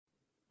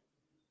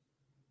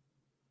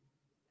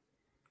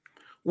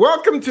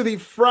Welcome to the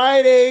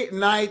Friday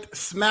Night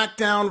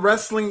SmackDown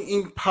Wrestling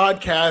Inc.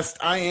 podcast.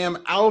 I am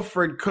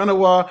Alfred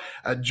Kunawa,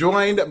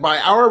 joined by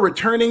our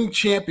returning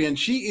champion.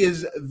 She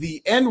is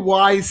the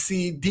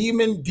NYC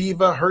Demon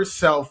Diva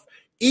herself,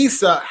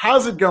 Issa.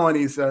 How's it going,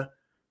 Issa?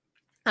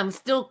 I'm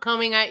still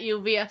coming at you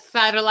via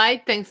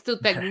satellite thanks to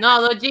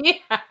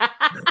technology.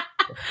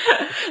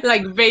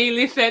 Like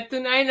Bailey said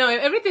tonight. No,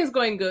 everything's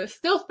going good.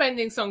 Still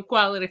spending some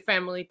quality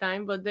family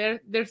time, but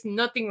there's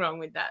nothing wrong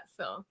with that.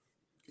 So.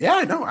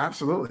 Yeah, no,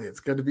 absolutely. It's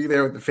good to be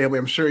there with the family.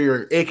 I'm sure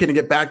you're aching to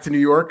get back to New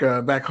York,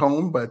 back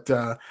home, but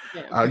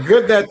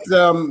good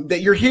that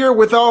you're here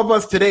with all of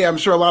us today. I'm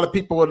sure a lot of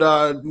people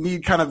would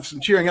need kind of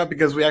some cheering up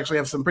because we actually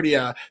have some pretty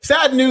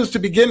sad news to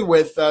begin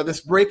with.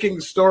 This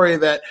breaking story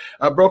that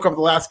broke over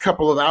the last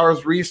couple of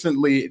hours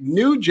recently.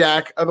 New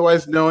Jack,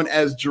 otherwise known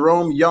as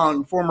Jerome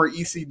Young, former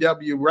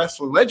ECW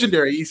wrestler,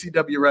 legendary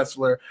ECW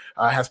wrestler,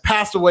 has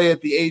passed away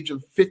at the age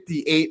of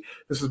 58.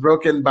 This was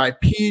broken by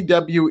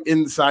PW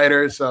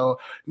Insider. So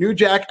New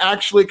Jack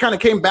actually kind of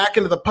came back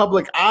into the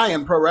public eye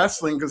in pro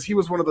wrestling because he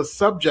was one of the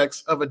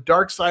subjects of a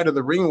Dark Side of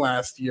the Ring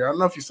last year. I don't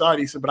know if you saw it,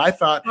 Issa, but I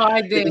thought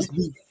it was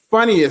the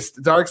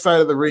funniest Dark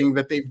Side of the Ring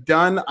that they've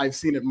done. I've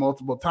seen it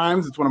multiple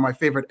times. It's one of my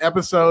favorite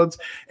episodes.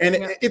 And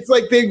it's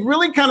like they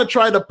really kind of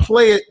tried to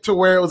play it to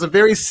where it was a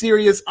very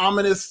serious,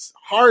 ominous,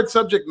 hard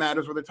subject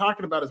matters where they're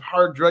talking about his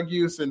hard drug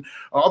use and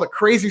all the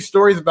crazy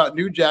stories about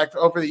New Jack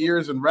over the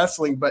years in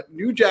wrestling. But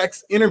New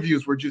Jack's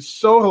interviews were just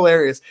so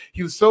hilarious.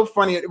 He was so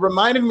funny. It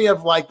reminded me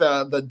of like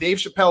the Dave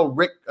Chappelle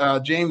Rick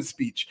James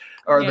speech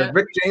or the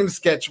Rick James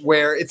sketch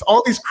where it's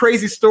all these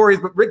crazy stories,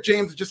 but Rick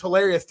James is just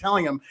hilarious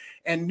telling them.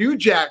 And New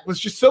Jack was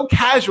just so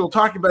casual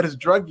talking about his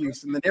drug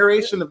use and the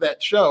narration of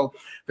that show.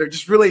 They're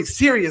just really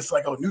serious,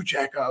 like, oh, New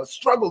Jack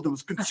struggled and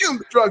was consumed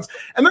with drugs.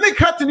 And then they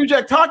cut to New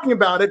Jack talking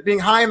about it, being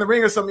high in the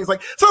ring or something. He's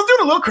like, so I was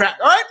doing a little crack,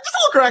 all right? Just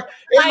a little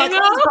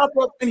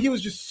crack. And he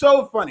was just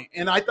so funny.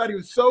 And I thought he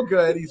was so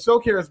good. He's so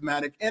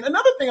charismatic. And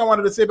another thing I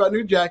wanted to say about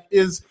New Jack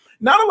is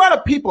not a lot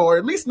of people, or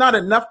at least not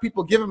enough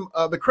people, give him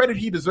the credit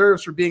he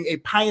deserves for being a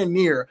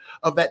pioneer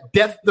of that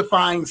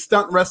death-defying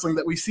stunt wrestling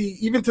that we see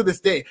even to this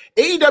day.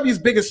 AEW's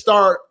biggest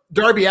star,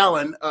 Darby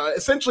Allin,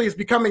 essentially is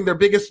becoming their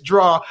biggest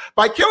draw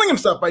by killing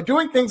himself, by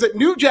doing things that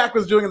New Jack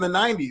was doing in the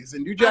 90s.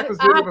 And New Jack was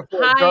doing it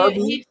before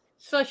Darby. He's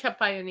such a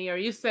pioneer.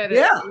 You said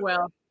it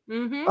well.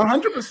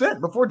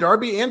 100%. Before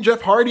Darby and Jeff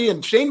Hardy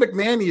and Shane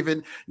McMahon,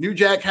 even New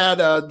Jack had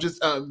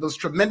just those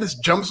tremendous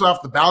jumps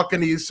off the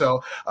balconies.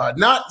 So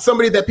not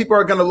somebody that people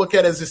are going to look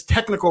at as this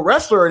technical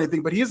wrestler or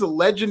anything, but he's a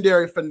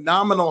legendary,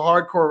 phenomenal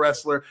hardcore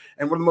wrestler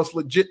and one of the most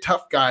legit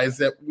tough guys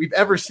that we've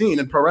ever seen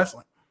in pro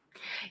wrestling.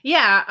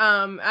 Yeah,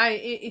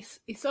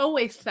 it's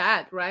always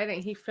sad, right?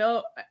 And he's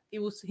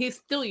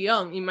still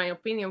young, in my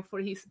opinion, for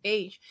his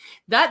age.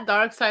 That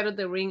Dark Side of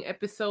the Ring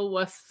episode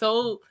was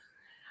so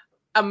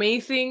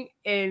amazing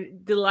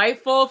and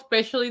delightful,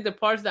 especially the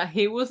parts that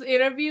he was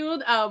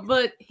interviewed.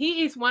 But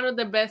he is one of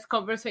the best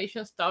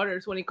conversation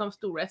starters when it comes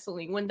to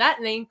wrestling. When that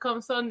name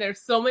comes on,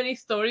 there's so many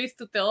stories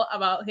to tell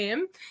about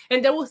him,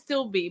 and there will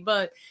still be.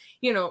 But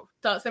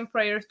thoughts and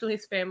prayers to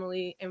his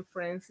family and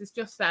friends. It's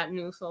just sad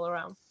news all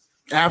around.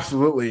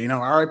 Absolutely.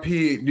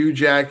 R.I.P. New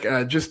Jack,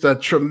 just a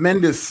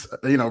tremendous,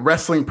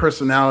 wrestling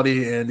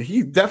personality, and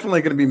he's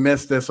definitely going to be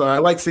missed. So I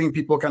like seeing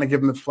people kind of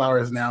give him his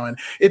flowers now. And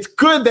it's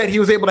good that he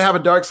was able to have a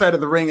Dark Side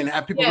of the Ring and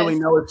have people really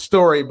know his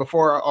story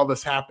before all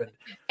this happened.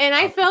 And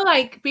I felt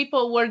like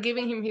people were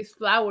giving him his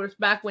flowers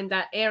back when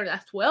that aired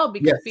as well,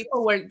 because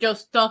people were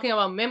just talking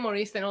about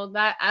memories and all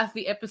that as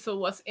the episode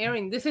was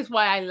airing. This is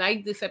why I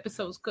like these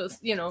episodes, because,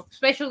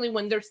 especially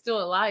when they're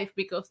still alive,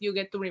 because you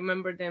get to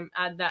remember them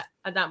at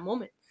that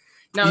moment.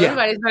 Now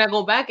everybody's gonna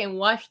go back and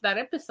watch that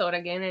episode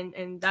again,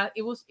 and that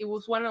it was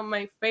one of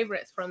my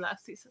favorites from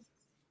last season.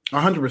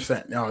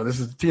 100%. No, this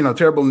is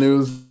terrible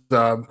news.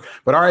 But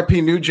RIP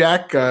New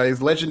Jack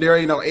is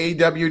legendary.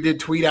 AEW did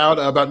tweet out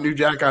about New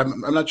Jack.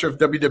 I'm not sure if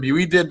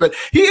WWE did, but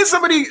he is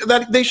somebody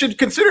that they should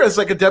consider as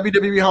like a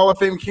WWE Hall of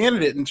Fame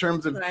candidate in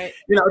terms of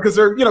because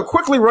they're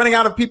quickly running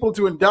out of people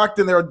to induct,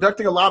 and they're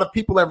inducting a lot of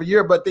people every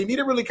year. But they need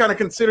to really kind of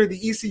consider the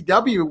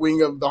ECW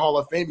wing of the Hall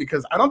of Fame,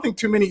 because I don't think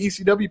too many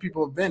ECW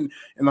people have been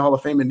in the Hall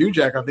of Fame. And New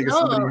Jack, I think, is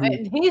somebody.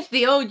 And he's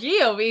the OG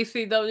of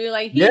ECW.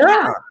 Like he has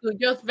to,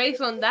 just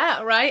based on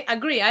that, right?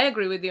 I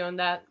agree with you on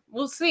that.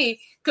 We'll see,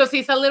 because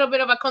he's a little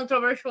bit of a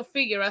controversial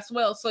figure as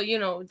well. So,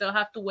 they'll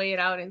have to weigh it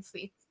out and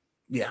see.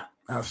 Yeah.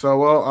 So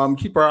we'll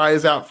keep our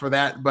eyes out for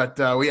that. But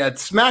we had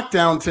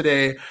SmackDown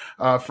today,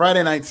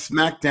 Friday Night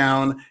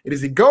SmackDown. It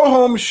is a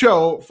go-home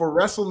show for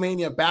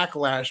WrestleMania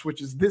Backlash,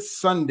 which is this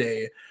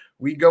Sunday.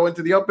 We go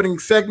into the opening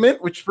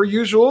segment, which, per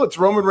usual, it's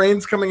Roman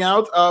Reigns coming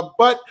out.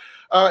 But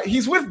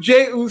he's with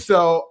Jey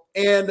Uso.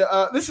 And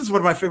this is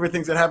one of my favorite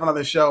things that happen on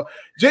this show.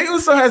 Jey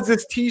Uso has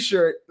this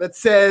T-shirt that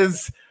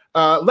says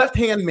left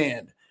hand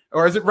man.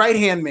 or is it Right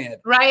Hand Man?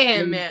 Right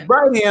Hand Man.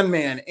 Right Hand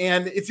Man.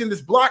 And it's in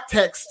this block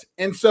text.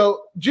 And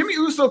so Jimmy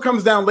Uso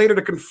comes down later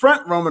to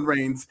confront Roman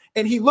Reigns,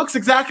 and he looks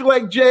exactly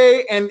like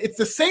Jay, and it's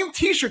the same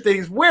t-shirt that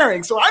he's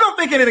wearing. So I don't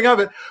think anything of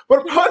it.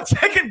 But upon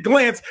second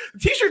glance, the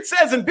t-shirt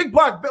says in big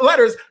block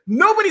letters,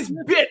 "Nobody's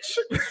bitch."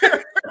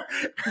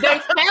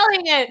 They're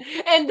selling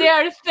it, and they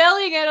are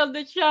selling it on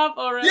the shop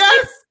already.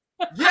 Yes,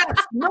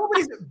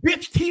 Nobody's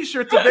bitch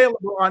t-shirts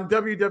available on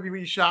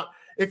WWE Shop.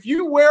 If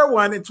you wear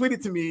one and tweet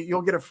it to me,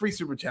 you'll get a free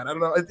super chat. I don't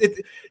know.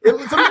 It's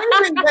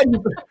amazing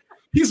that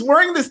he's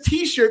wearing this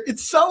t-shirt.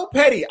 It's so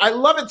petty. I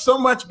love it so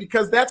much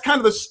because that's kind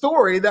of the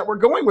story that we're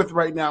going with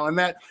right now. And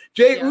that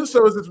Jey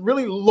Uso is this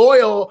really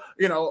loyal,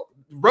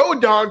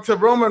 road dog to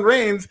Roman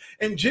Reigns.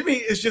 And Jimmy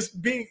is just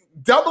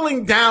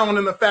doubling down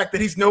in the fact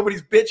that he's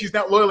nobody's bitch. He's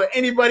not loyal to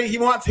anybody. He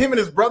wants him and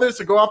his brothers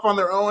to go off on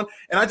their own.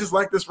 And I just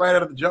like this right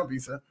out of the jump,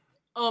 Isa.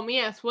 Oh, me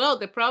as well.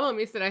 The problem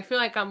is that I feel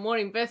like I'm more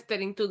invested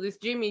into this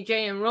Jimmy,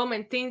 Jay, and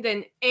Roman thing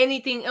than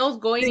anything else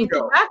going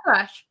into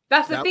Backlash.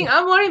 That's the thing.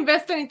 I'm more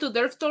invested into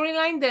their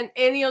storyline than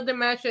any of the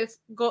matches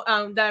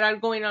that are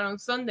going on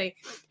Sunday.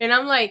 And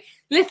I'm like,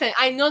 listen,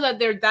 I know that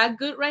they're that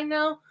good right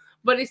now,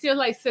 but it's just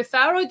like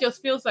Cesaro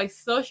just feels like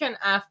such an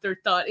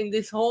afterthought in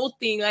this whole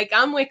thing. Like,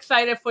 I'm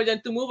excited for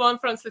them to move on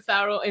from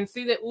Cesaro and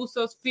see the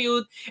Usos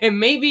feud and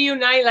maybe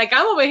unite. Like,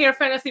 I'm over here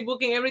fantasy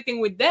booking everything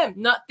with them,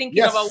 not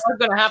thinking about what's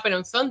going to happen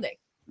on Sunday.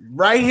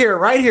 Right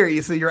here,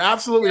 Issa. You're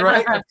absolutely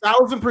right.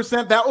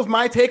 1,000%. That was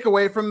my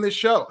takeaway from this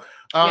show.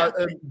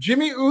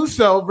 Jimmy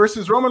Uso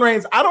versus Roman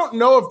Reigns. I don't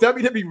know if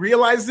WWE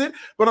realized it,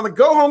 but on the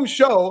Go Home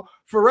show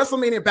for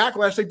WrestleMania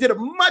Backlash, they did a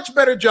much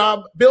better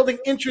job building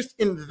interest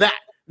in that.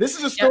 This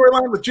is a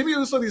storyline with Jimmy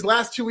Uso. These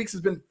last 2 weeks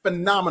has been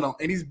phenomenal,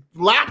 and he's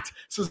lapped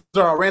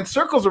Cesaro, ran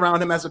circles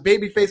around him as a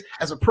babyface,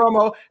 as a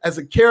promo, as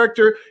a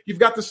character. You've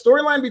got the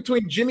storyline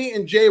between Jimmy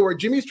and Jay, where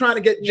Jimmy's trying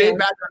to get Jay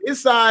back on his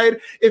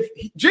side. If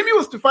Jimmy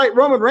was to fight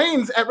Roman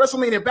Reigns at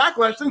WrestleMania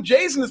Backlash, then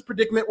Jay's in this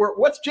predicament where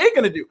what's Jay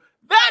going to do?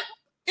 That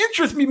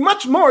interests me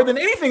much more than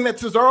anything that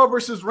Cesaro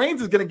versus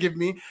Reigns is going to give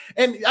me.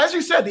 And as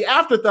you said, the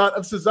afterthought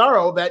of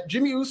Cesaro, that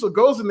Jimmy Uso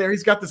goes in there,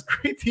 he's got this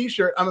great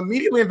t-shirt. I'm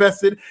immediately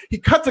invested. He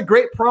cuts a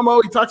great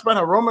promo. He talks about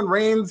how Roman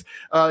Reigns,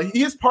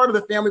 he is part of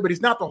the family, but he's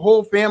not the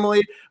whole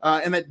family.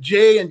 And that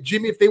Jay and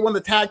Jimmy, if they won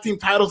the tag team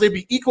titles, they'd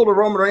be equal to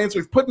Roman Reigns. So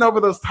he's putting over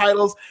those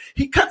titles.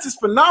 He cuts this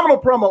phenomenal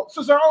promo.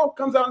 Cesaro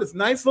comes out in this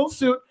nice little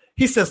suit.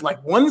 He says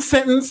like one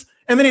sentence,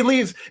 and then he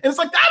leaves. And it's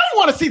like, I don't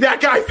want to see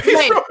that guy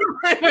face Roman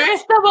Reigns.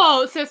 First of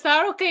all,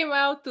 Cesaro came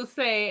out to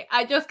say,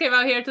 I just came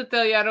out here to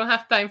tell you I don't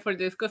have time for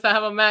this because I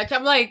have a match.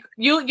 I'm like,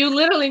 you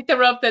literally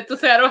interrupted to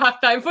say I don't have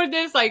time for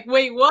this. Like,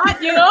 wait, what?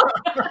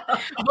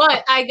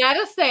 But I got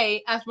to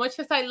say, as much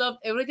as I loved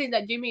everything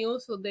that Jimmy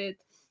Uso did,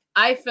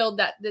 I felt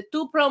that the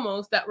two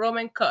promos that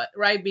Roman cut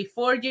right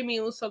before Jimmy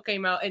Uso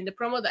came out and the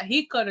promo that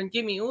he cut on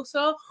Jimmy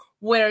Uso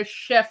were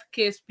chef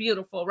kiss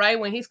beautiful, right?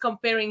 When he's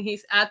comparing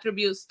his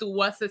attributes to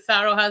what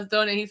Cesaro has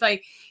done, and he's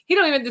like, he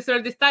don't even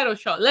deserve this title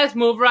shot. Let's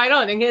move right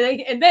on.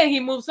 And then he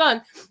moves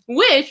on,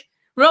 which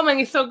Roman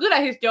is so good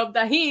at his job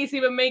that he is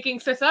even making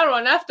Cesaro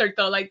an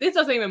afterthought. Like, this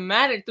doesn't even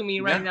matter to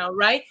me right now,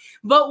 right?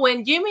 But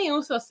when Jimmy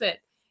Uso said,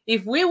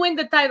 if we win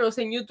the titles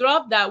and you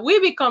drop that, we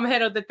become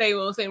head of the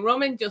tables, and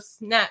Roman just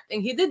snapped.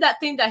 And he did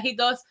that thing that he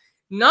does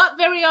not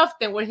very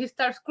often where he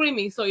starts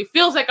screaming. So it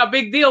feels like a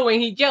big deal when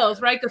he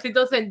yells, right? Because he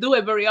doesn't do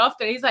it very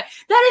often. He's like,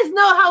 that is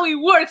not how it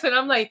works. And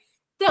I'm like,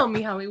 tell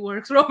me how it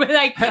works, Roman.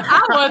 Like,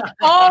 I was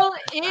all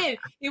in.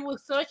 It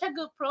was such a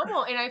good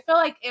promo. And I felt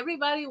like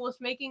everybody was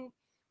making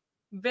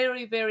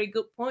very, very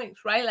good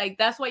points, right? Like,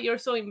 that's why you're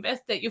so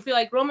invested. You feel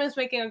like Roman's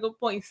making a good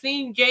point.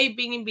 Seeing Jay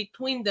being in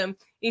between them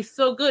is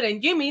so good.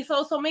 And Jimmy is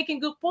also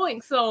making good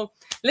points. So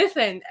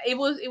listen, it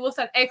was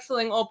an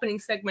excellent opening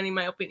segment, in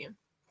my opinion.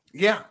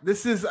 Yeah,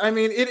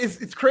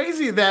 it's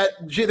crazy that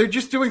they're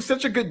just doing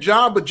such a good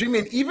job with Jimmy,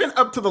 and even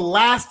up to the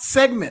last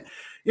segment.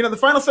 The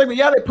final segment,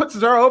 they put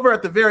Cesaro over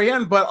at the very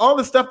end, but all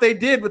the stuff they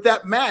did with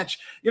that match,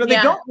 they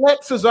don't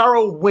let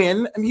Cesaro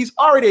win. I mean, he's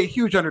already a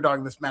huge underdog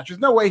in this match.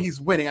 There's no way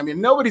he's winning. I mean,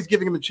 nobody's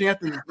giving him a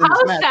chance in this match.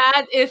 How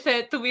sad is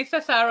it to be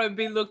Cesaro and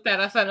be looked at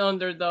as an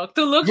underdog?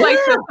 To look like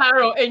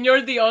Cesaro and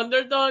you're the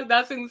underdog,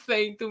 that's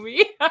insane to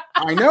me.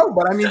 I know,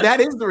 but I mean, that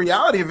is the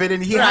reality of it.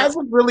 And he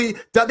hasn't really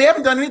they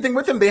haven't done anything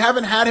with him. They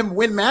haven't had him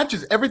win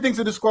matches. Everything's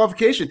a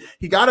disqualification.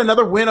 He got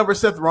another win over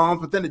Seth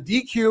Rollins, but then a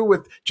DQ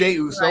with Jey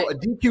Uso, a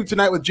DQ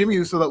tonight with Jimmy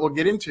Uso that we'll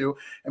get into.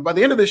 And by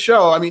the end of the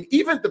show, I mean,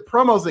 even the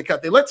promos they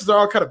cut, they let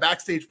Cesaro cut a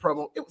backstage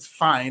promo. It was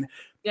fine.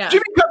 Yeah.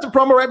 Jimmy cuts a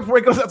promo right before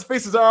he goes out to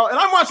face Cesaro. And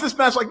I'm watching this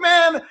match like,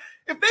 man,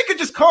 if they could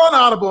just call an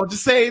audible and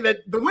just say that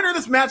the winner of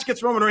this match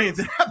gets Roman Reigns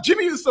and have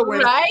Jimmy Uso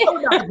win, I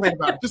would not complain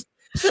about it. Just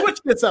switch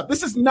this up.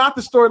 This is not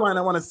the storyline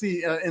I want to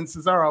see in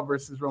Cesaro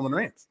versus Roman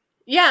Reigns.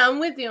 Yeah, I'm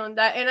with you on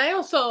that. And I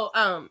also,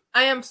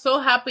 I am so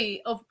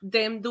happy of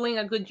them doing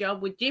a good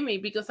job with Jimmy,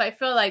 because I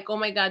feel like, oh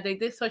my God, they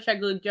did such a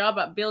good job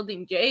at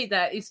building Jay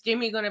that is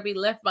Jimmy going to be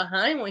left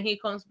behind when he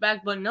comes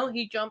back? But no,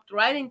 he jumped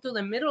right into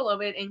the middle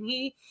of it and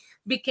he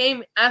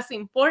became as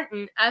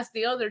important as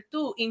the other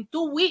two in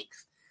 2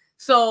 weeks.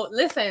 So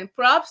listen,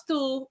 props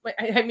to,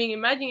 I mean,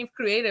 imagine if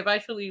creative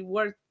actually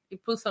worked,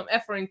 put some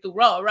effort into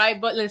Raw,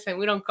 right? But listen,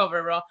 we don't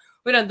cover Raw.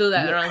 We don't do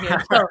that around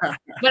here. So,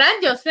 but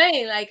I'm just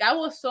saying, like, I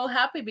was so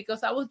happy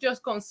because I was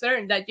just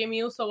concerned that Jimmy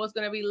Uso was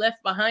going to be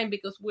left behind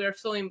because we're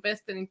so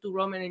invested into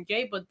Roman and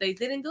Jay, but they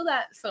didn't do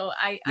that. So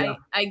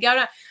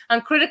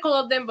I'm critical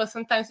of them, but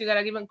sometimes you got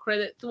to give them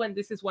credit too. And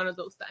this is one of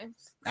those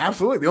times.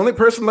 Absolutely. The only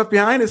person left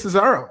behind is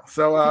Cesaro.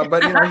 So,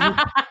 but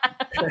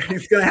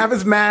he's going to have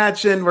his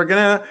match and we're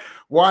going to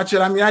watch it.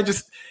 I mean,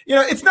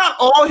 it's not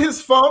all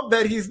his fault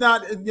that he's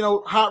not,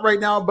 hot right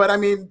now. But I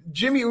mean,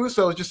 Jimmy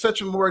Uso is just such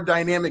a more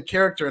dynamic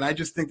character. And I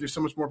just think there's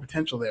so much more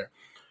potential there.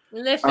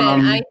 Listen,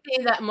 I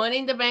think that Money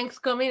in the Bank's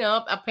coming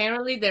up.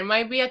 Apparently, there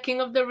might be a King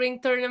of the Ring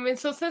tournament.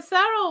 So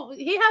Cesaro,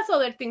 he has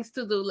other things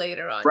to do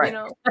later on, right.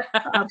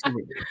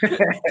 Absolutely.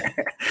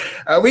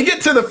 We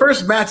get to the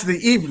first match of the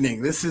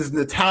evening. This is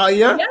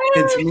Natalya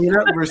and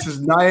Tamina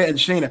versus Nia and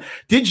Shayna.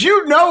 Did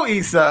you know,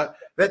 Issa,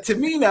 that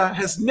Tamina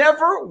has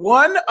never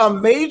won a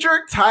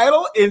major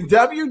title in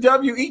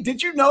WWE?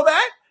 Did you know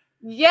that?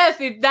 Yes,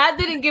 if that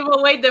didn't give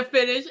away the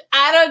finish,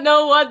 I don't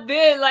know what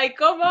did. Like,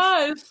 come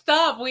on,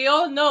 stop. We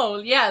all know.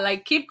 Yeah,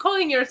 like, keep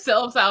calling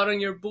yourselves out on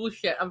your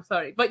bullshit. I'm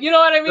sorry. But you know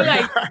what I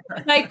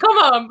mean? Like come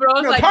on, bro.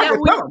 It's like, yeah,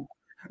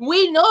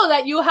 we know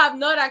that you have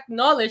not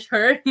acknowledged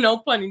her, no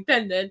pun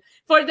intended,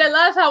 for the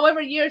last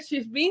however years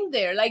she's been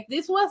there. Like,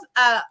 this was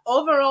an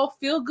overall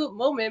feel-good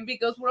moment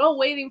because we're all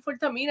waiting for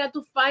Tamina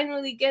to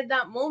finally get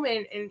that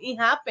moment, and it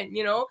happened,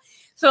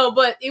 So,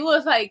 but it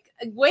was like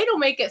a way to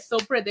make it so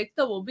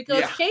predictable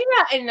because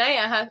Shayna and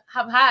Nia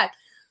have had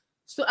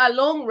a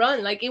long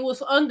run. Like, it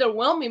was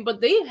underwhelming, but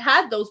they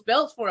had those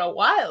belts for a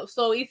while.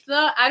 So it's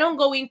not, I don't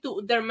go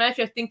into their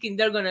matches thinking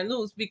they're going to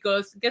lose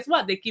because guess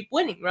what? They keep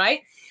winning,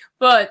 right?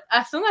 But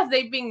as soon as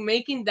they've been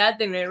making that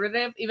the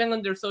narrative, even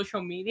on their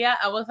social media,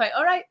 I was like,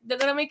 all right, they're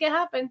going to make it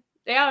happen.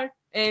 They are.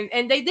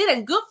 And they did.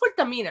 And good for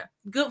Tamina.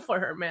 Good for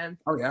her, man.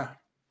 Oh, yeah.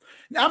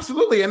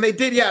 Absolutely. And they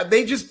did. Yeah.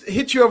 They just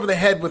hit you over the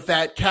head with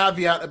that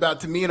caveat about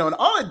Tamina. And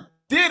all it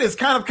did is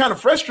kind of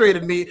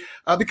frustrated me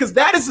because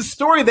that is a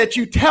story that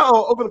you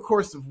tell over the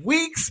course of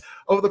weeks,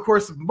 over the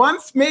course of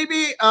months,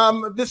 maybe.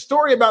 This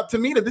story about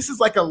Tamina, this is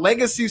like a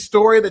legacy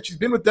story that she's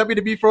been with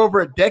WWE for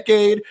over a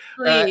decade.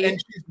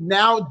 And she's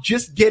now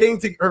just getting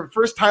to her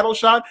first title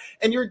shot.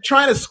 And you're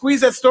trying to squeeze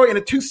that story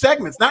into 2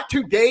 segments, not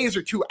 2 days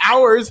or 2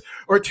 hours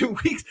or 2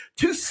 weeks,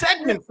 2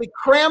 segments. They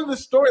crammed the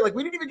story. Like,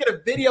 we didn't even get a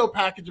video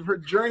package of her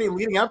journey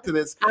leading up to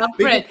this.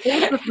 Alfred, they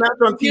just this match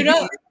on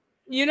TV.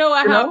 You know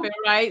what happened,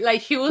 right?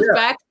 Like, she was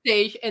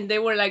backstage and they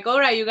were like, all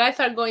right, you guys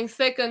are going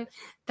second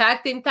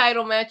tag team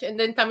title match. And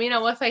then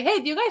Tamina was like, hey,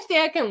 do you guys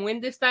think I can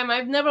win this time?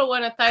 I've never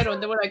won a title.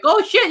 And they were like,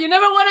 oh shit, you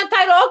never won a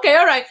title? Okay,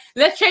 all right,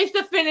 let's change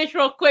the finish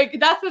real quick.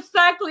 That's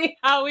exactly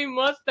how we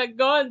must have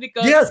gone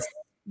because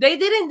they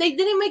didn't make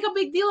a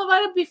big deal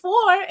about it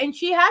before. And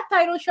she had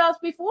title shots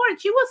before. And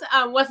she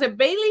was it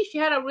Bayley? She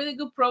had a really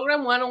good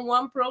program,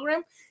 one-on-one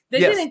program. They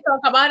didn't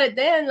talk about it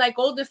then, like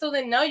all of a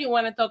sudden now you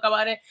want to talk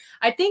about it.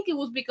 I think it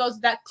was because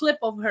that clip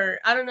of her,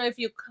 I don't know if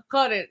you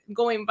caught it,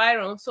 going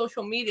viral on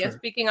social media,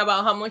 speaking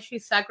about how much she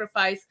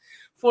sacrificed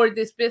for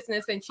this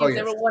business and she's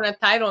never won a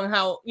title and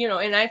how,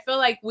 and I feel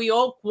like we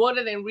all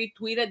quoted and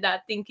retweeted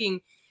that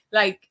thinking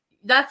like,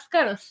 that's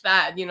kind of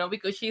sad,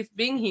 because she's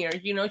been here,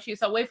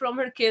 she's away from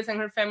her kids and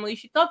her family.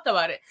 She talked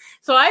about it.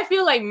 So I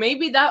feel like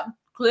maybe that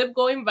clip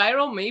going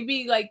viral,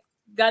 maybe like,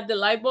 got the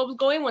light bulbs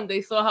going when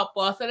they saw how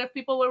positive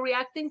people were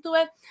reacting to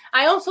it.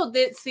 I also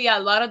did see a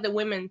lot of the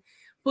women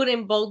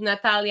putting both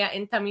Natalya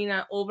and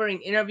Tamina over in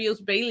interviews.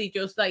 Bayley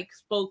just like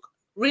spoke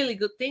really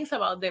good things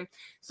about them.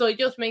 So it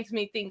just makes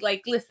me think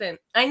like, listen,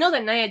 I know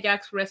that Nia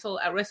Jax wrestled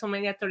at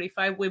WrestleMania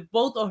 35 with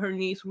both of her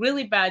knees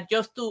really bad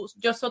just so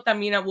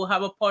Tamina will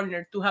have a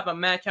partner to have a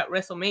match at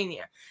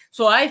WrestleMania.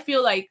 So I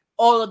feel like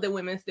all of the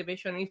women's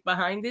division is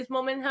behind this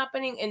moment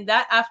happening. And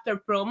that after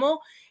promo,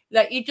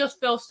 like it just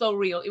felt so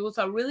real. It was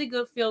a really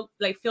good feel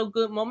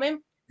good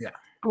moment. Yeah.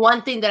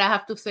 One thing that I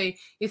have to say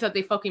is that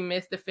they fucking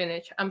missed the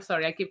finish. I'm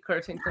sorry, I keep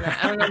cursing tonight.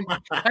 I don't know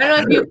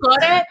if you caught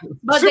it,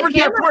 but Super the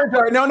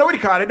camera. No, nobody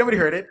caught it. Nobody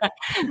heard it.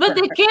 But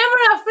the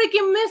camera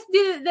freaking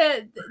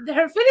missed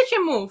her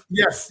finishing move.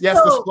 Yes,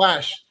 the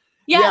splash.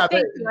 Yeah,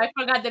 thank you. I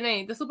forgot the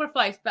name. The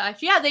Superfly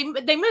splash. Yeah, they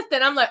missed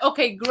it. I'm like,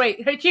 okay,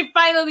 great. She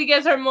finally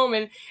gets her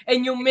moment,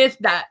 and you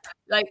missed that.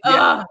 Like,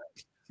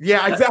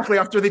 Yeah, exactly.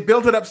 After they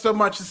built it up so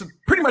much, this is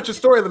pretty much a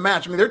story of the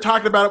match. I mean, they're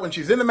talking about it when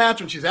she's in the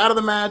match, when she's out of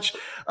the match.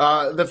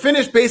 The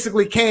finish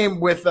basically came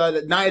with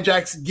Nia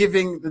Jax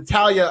giving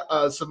Natalya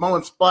a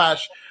Samoan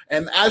splash.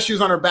 And as she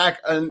was on her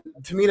back,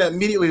 Tamina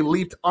immediately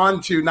leaped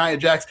onto Nia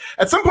Jax.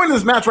 At some point in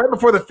this match, right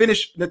before the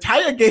finish,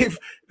 Natalya gave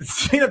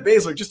Shayna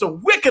Baszler just a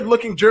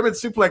wicked-looking German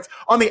suplex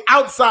on the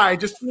outside,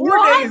 just 4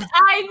 days.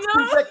 I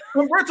know. Like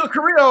Humberto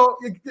Carrillo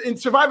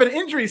survived an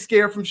injury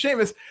scare from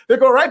Sheamus. They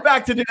go right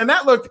back to it, and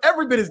that looked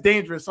every bit as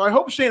dangerous. So I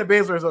hope Shayna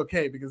Baszler is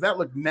okay because that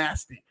looked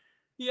nasty.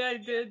 Yeah, I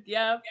did.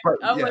 Yeah. But,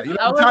 I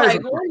was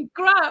like, holy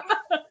crap.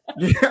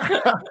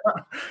 Yeah.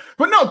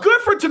 But no, good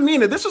for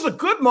Tamina. This was a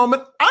good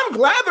moment. I'm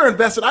glad they're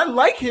invested. I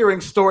like hearing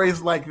stories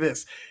like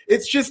this.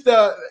 It's just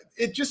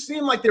it just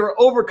seemed like they were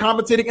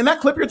overcompensating. And that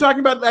clip you're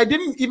talking about, I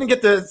didn't even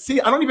get to see.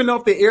 I don't even know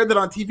if they aired that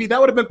on TV. That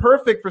would have been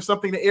perfect for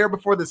something to air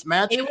before this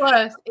match. It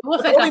was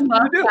like a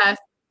podcast.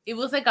 It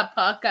was like a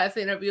podcast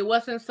interview. It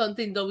wasn't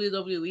something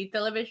WWE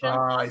television. Oh,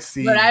 I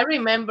see. But I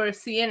remember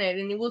seeing it,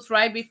 and it was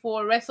right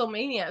before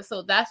WrestleMania.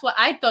 So that's what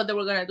I thought they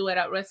were gonna do it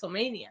at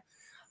WrestleMania.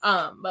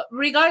 But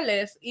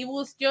regardless, it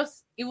was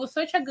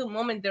such a good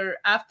moment. Their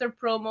after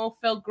promo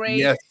felt great.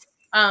 Yes.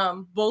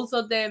 Both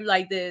of them,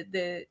 like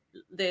the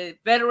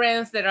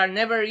veterans that are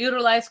never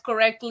utilized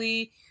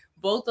correctly.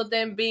 Both of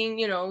them being,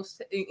 in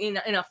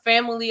a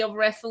family of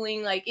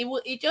wrestling, like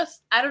it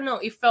just, I don't know,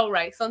 it felt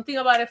right. Something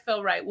about it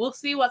felt right. We'll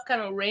see what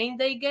kind of reign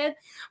they get.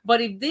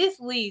 But if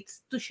this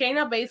leads to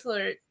Shayna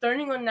Baszler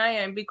turning on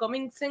Nia and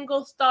becoming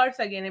single stars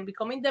again and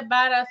becoming the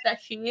badass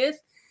that she is,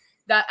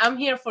 that I'm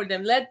here for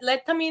them. Let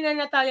Tamina and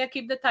Natalya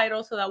keep the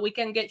title so that we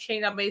can get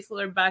Shayna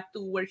Baszler back to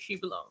where she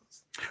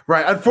belongs.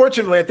 Right.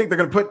 Unfortunately, I think they're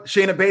going to put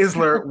Shayna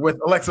Baszler with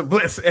Alexa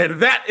Bliss,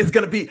 and that is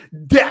going to be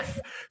death.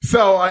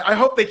 So I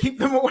hope they keep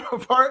them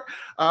apart.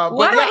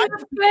 What are you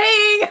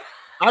saying?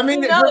 I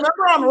mean,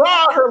 remember on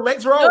Raw, her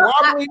legs were all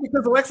wobbly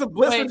because Alexa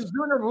Bliss was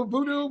doing her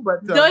voodoo.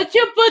 But don't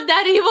you put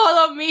that evil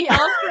on me,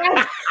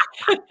 Alfred?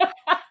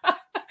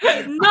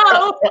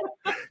 No.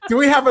 Do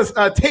we have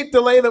a tape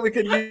delay that we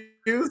can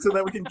use so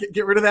that we can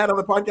get rid of that on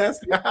the podcast?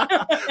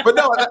 But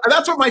no,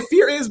 that's what my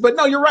fear is. But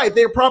no, you're right.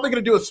 They're probably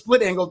going to do a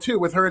split angle too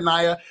with her and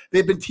Nia.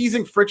 They've been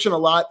teasing friction a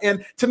lot.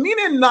 And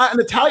Tamina and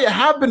Natalya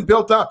have been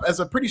built up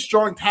as a pretty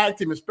strong tag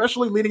team,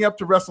 especially leading up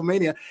to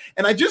WrestleMania.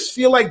 And I just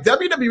feel like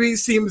WWE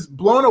seems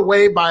blown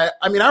away by,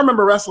 I mean, I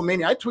remember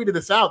WrestleMania. I tweeted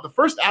this out. The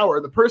first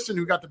hour, the person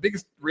who got the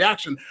biggest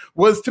reaction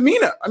was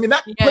Tamina. I mean,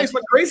 that place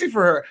went crazy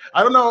for her.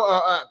 I don't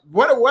know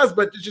what it was,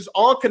 but it's just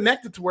all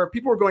connected to where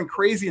people were going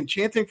crazy and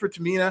chanting for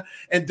Tamina.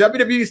 And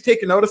WWE's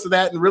taken notice of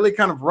that and really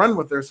kind of run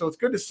with her. So it's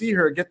good to see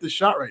her get this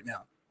shot right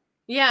now.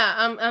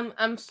 Yeah,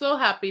 I'm so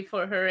happy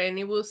for her, and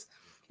it was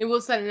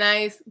a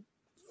nice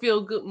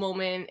feel good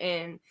moment.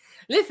 And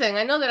listen,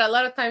 I know that a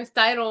lot of times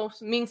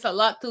titles means a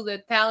lot to the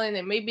talent,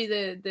 and maybe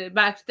the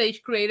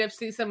backstage creative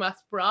sees them as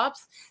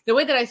props. The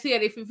way that I see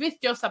it, if it's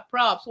just a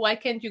props, why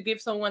can't you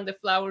give someone the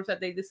flowers that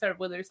they deserve,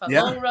 whether it's a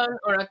long run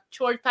or a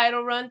short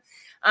title run?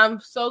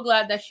 I'm so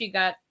glad that she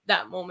got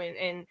that moment.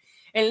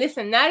 And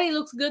listen, Natty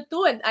looks good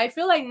too. And I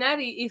feel like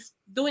Natty is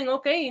doing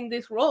okay in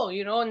this role.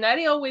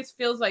 Natty always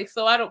feels like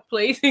so out of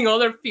place in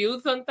other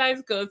feuds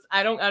sometimes because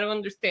I don't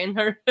understand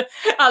her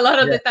a lot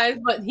of the times.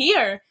 But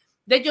here,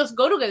 they just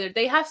go together.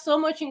 They have so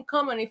much in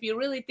common. If you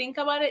really think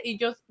about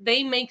it,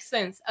 they make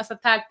sense as a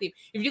tag team.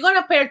 If you're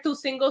gonna pair two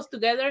singles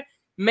together,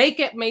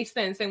 make it make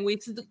sense. And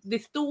with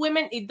these two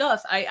women, it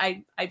does.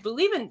 I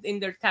believe in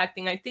their tag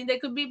team. I think they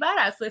could be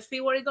badass. Let's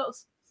see where it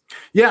goes.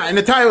 Yeah, and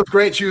Natalya was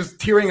great. She was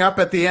tearing up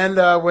at the end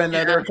when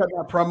they were cutting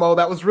that promo.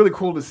 That was really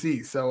cool to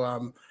see.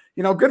 So,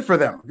 good for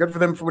them. Good for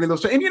them for winning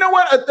those. And you know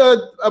what?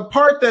 A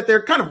part that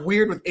they're kind of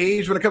weird with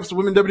age when it comes to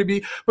women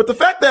WWE, but the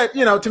fact that,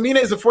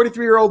 Tamina is a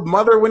 43-year-old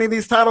mother winning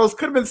these titles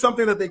could have been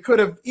something that they could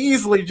have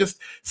easily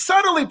just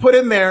subtly put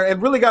in there and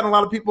really gotten a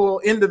lot of people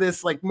into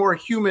this like more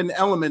human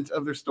element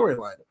of their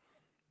storyline.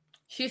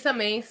 She's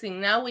amazing.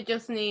 Now we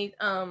just need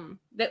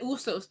the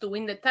Usos to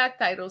win the tag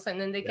titles,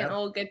 and then they can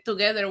all get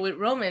together with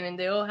Roman, and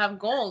they all have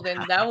gold, and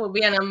that would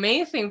be an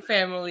amazing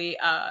family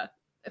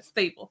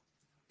staple.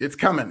 It's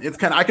coming.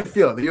 I can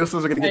feel it. The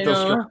Usos are going to get those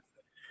strong.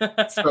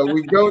 So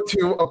we go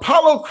to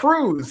Apollo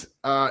Crews,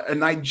 a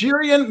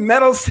Nigerian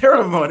medal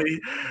ceremony.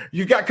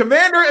 You got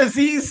Commander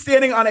Aziz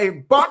standing on a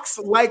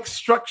box-like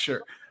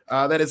structure.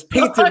 That is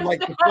painted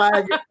like the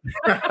flag.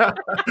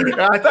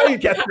 I thought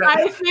you'd catch that.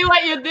 I see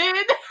what you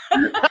did.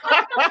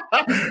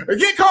 You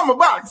can't call him a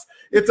box.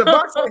 It's a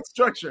box-like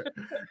structure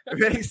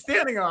that he's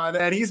standing on,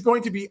 and he's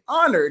going to be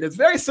honored. It's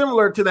very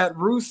similar to that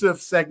Rusev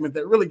segment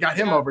that really got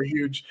him over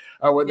huge,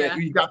 where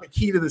he got the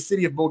key to the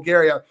city of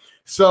Bulgaria.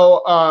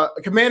 So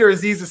Commander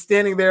Aziz is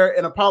standing there,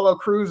 and Apollo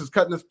Crews is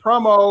cutting this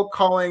promo,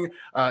 calling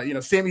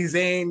Sami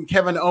Zayn,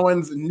 Kevin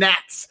Owens,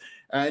 Nats.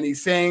 And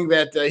he's saying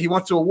that he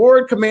wants to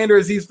award Commander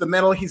Aziz the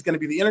medal. He's going to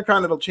be the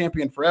Intercontinental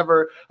Champion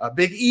forever.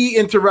 Big E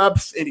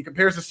interrupts, and he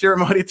compares the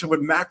ceremony to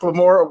when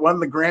Macklemore won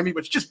the Grammy,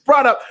 which just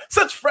brought up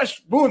such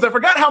fresh wounds. I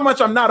forgot how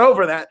much I'm not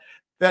over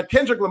that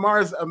Kendrick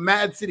Lamar's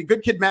Mad City,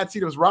 Good Kid Mad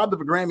City, was robbed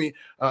of a Grammy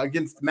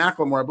against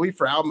Macklemore, I believe,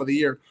 for Album of the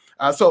Year.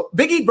 So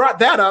Big E brought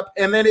that up,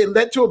 and then it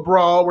led to a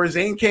brawl where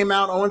Zayn came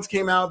out, Owens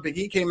came out, Big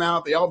E came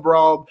out. They all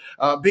brawled.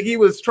 Big E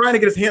was trying to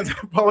get his hands on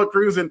Apollo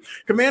Crews, and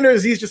Commander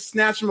Aziz just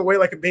snatched him away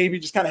like a baby,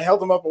 just kind of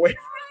held him up away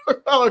from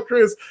Apollo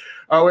Crews,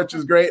 which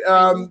is great.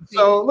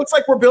 So it looks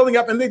like we're building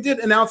up, and they did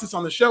announce this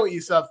on the show,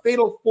 Issa,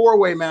 fatal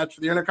four-way match for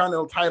the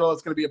Intercontinental title.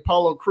 It's going to be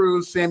Apollo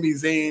Crews, Sami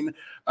Zayn,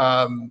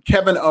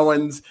 Kevin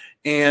Owens,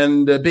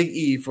 and Big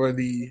E for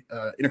the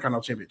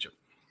Intercontinental Championship.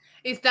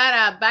 Is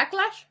that a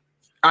Backlash?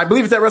 I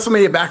believe it's at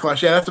WrestleMania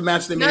Backlash. Yeah, that's a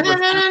match they made.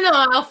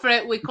 No,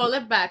 Alfred. We call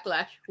it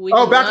Backlash.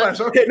 Backlash.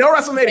 Okay, no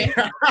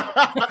WrestleMania.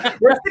 Okay.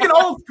 We're sticking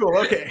old school.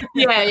 Okay.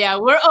 Yeah,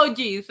 we're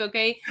OGs.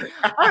 Okay.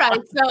 All right.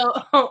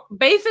 So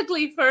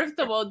basically, first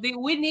of all,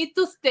 we need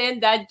to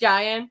stand that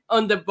giant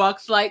on the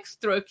box-like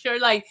structure?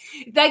 Like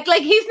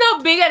he's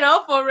not big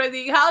enough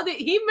already. How did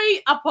he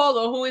made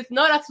Apollo, who is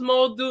not a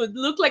small dude,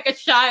 look like a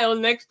child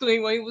next to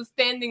him when he was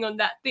standing on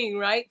that thing,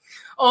 right?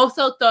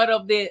 Also thought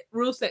of the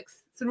Rusev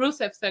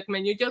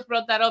segment. You just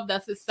brought that up.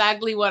 That's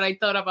exactly what I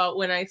thought about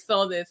when I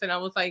saw this, and I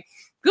was like,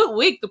 good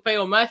week to pay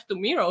homage to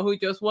Miro, who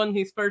just won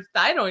his first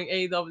title in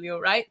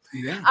AEW, right?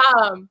 Yeah.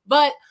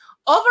 But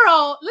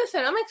overall,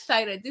 listen, I'm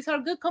excited. These are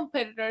good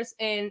competitors,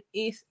 and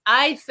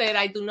I said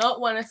I do not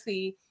want to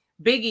see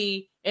Big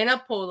E and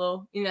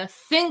Apollo in a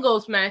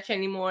singles match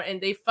anymore,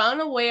 and they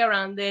found a way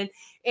around it.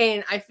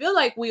 And I feel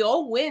like we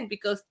all win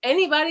because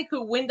anybody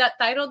could win that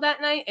title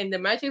that night, and the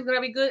match is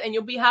gonna be good, and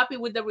you'll be happy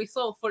with the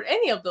result for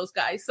any of those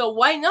guys. So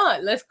why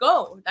not? Let's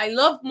go. I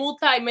love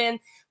multi-man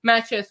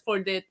matches for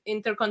the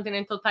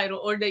Intercontinental title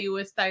or the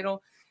US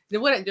title. They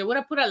would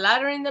have put a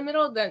ladder in the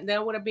middle, then I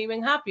would have been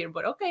even happier.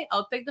 But okay,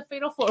 I'll take the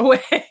Fatal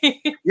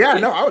 4-Way. Yeah,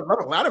 no, I would love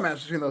a ladder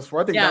match between those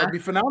four. I think that would be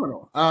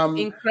phenomenal.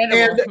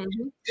 Incredible.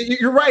 And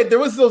you're right. There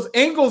was those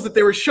angles that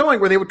they were showing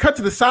where they would cut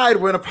to the side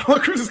when Apollo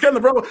Crews is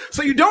cutting the promo.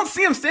 So you don't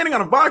see him standing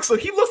on a box. So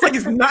he looks like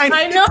he's 9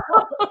 I know.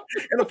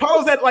 And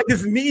Apollo's at like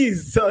his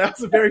knees. So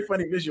that's a very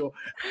funny visual.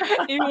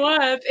 It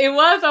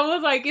was. I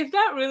was like, is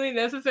that really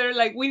necessary?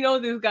 Like, we know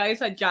this guy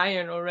is a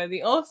giant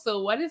already.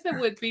 Also, what is it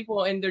with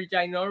people and their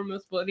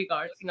ginormous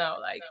bodyguards now?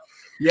 Like,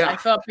 I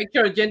saw a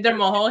picture of Jinder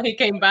Mahal. He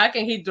came back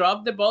and he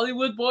dropped the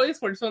Bollywood boys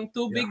for some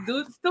two big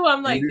dudes too.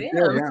 I'm like,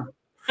 damn.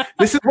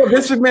 This is what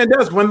Vince McMahon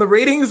does. When the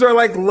ratings are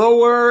like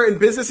lower and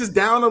business is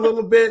down a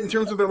little bit in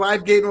terms of their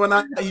live gate and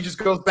whatnot, he just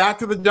goes back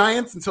to the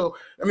Giants. And so,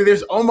 I mean,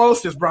 there's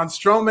Braun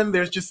Strowman.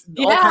 There's just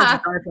all kinds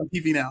of Giants on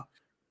TV now.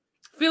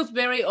 Feels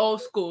very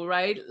old school,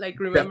 right? Like,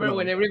 remember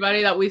when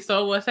everybody that we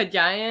saw was a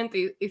Giant?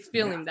 It's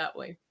feeling that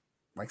way.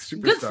 Like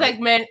superstar. Good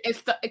segment.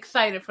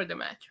 Excited for the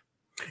match.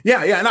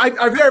 Yeah, and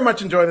I very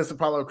much enjoy this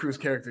Apollo Crews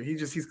character.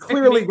 He's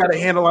clearly got a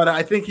handle on it.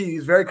 I think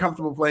he's very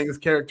comfortable playing his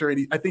character,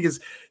 and I think he's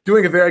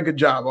doing a very good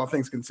job, all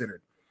things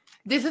considered.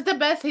 This is the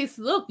best he's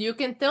looked. You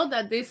can tell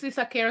that this is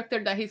a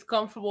character that he's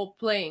comfortable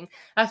playing.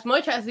 As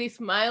much as he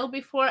smiled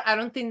before, I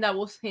don't think that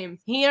was him.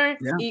 Here,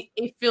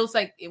 it feels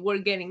like we're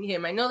getting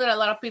him. I know that a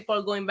lot of people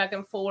are going back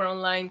and forth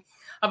online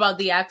about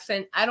the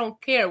accent. I don't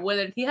care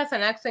whether he has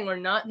an accent or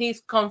not. He's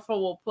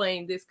comfortable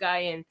playing this guy,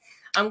 and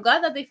I'm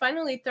glad that they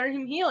finally turned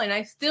him heel, and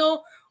I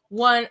still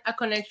want a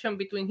connection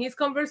between his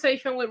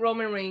conversation with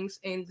Roman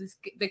Reigns and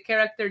the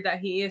character that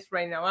he is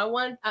right now. I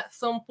want at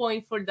some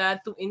point for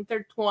that to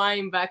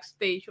intertwine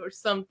backstage or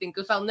something,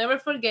 because I'll never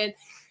forget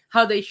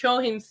how they show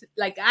him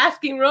like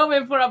asking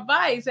Roman for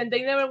advice, and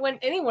they never went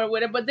anywhere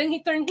with it, but then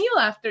he turned heel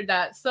after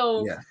that.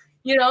 So,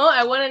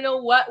 I want to know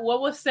what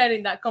was said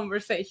in that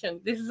conversation.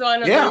 This is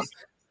one of those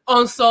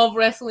unsolved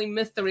wrestling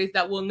mysteries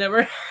that we'll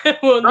never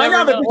I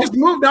know that we just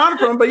moved on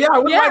from, but I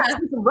would like to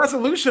see some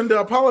resolution to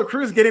Apollo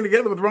Crews getting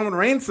together with Roman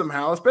Reigns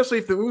somehow, especially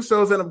if the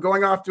Usos end up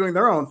going off doing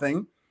their own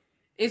thing.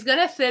 It's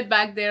gonna sit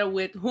back there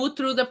with who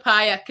threw the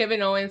pie at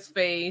Kevin Owens'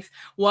 face,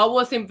 what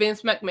was in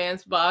Vince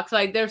McMahon's box.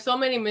 Like, there's so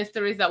many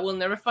mysteries that we'll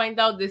never find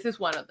out. This is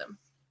one of them.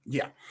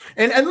 Yeah.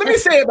 And let me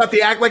say about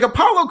the act, like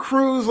Apollo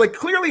Crews, like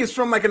clearly is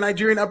from like a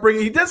Nigerian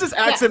upbringing. He does this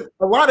accent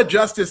a lot of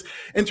justice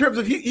in terms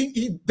of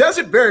he does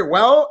it very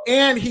well.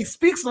 And he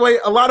speaks the way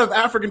a lot of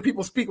African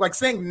people speak, like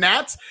saying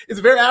gnats is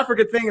a very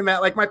African thing in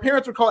that, like, my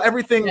parents would call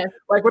everything,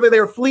 like whether they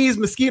were fleas,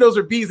 mosquitoes,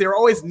 or bees, they were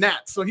always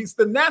gnats. So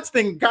the gnats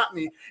thing got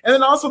me. And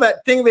then also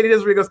that thing that he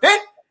does where he goes, hey,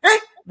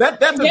 that's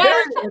a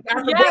very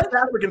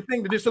African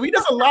thing to do. So he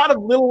does a lot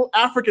of little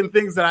African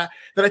things that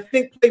I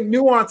think play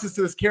nuances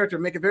to this character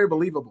and make it very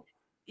believable.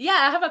 Yeah,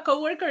 I have a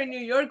coworker in New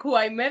York who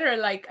I met her,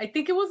 like, I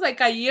think it was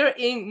like a year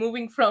in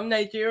moving from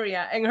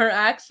Nigeria, and her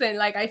accent,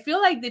 like, I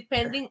feel like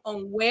depending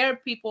on where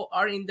people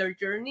are in their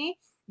journey,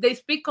 they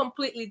speak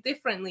completely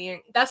differently.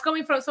 And that's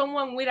coming from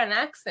someone with an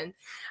accent.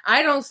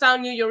 I don't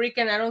sound New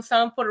Yorican. I don't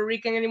sound Puerto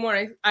Rican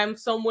anymore. I'm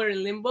somewhere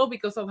in limbo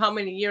because of how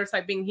many years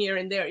I've been here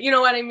and there. You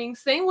know what I mean?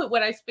 Same with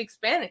when I speak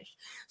Spanish.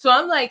 So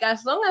I'm like,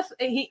 as long as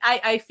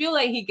I feel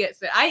like he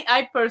gets it.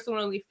 I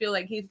personally feel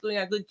like he's doing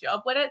a good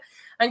job with it.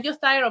 I'm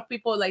just tired of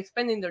people like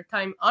spending their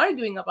time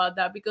arguing about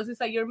that, because it's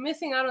like you're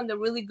missing out on the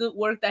really good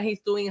work that he's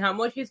doing, how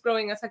much he's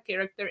growing as a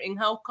character, and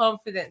how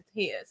confident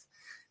he is.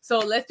 So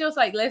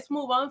let's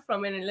move on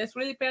from it, and let's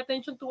really pay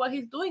attention to what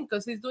he's doing,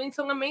 because he's doing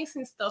some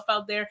amazing stuff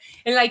out there.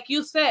 And like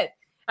you said,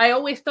 I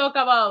always talk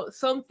about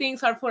some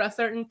things are for a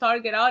certain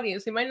target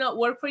audience. It might not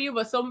work for you,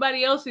 but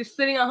somebody else is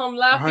sitting at home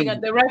laughing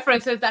at the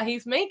references that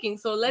he's making.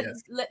 So let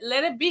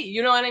it be.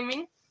 You know what I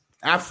mean?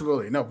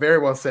 Absolutely. No, very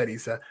well said,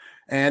 Isa.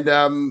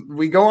 And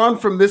we go on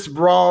from this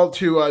brawl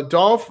to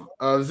Dolph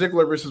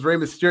Ziggler versus Rey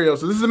Mysterio.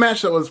 So this is a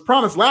match that was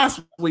promised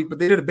last week, but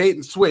they did a bait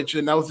and switch,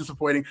 and that was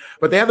disappointing.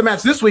 But they had the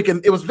match this week,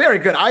 and it was very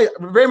good. I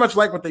very much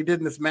like what they did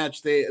in this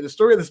match. The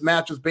story of this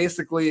match was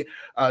basically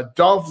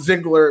Dolph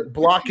Ziggler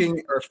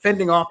blocking or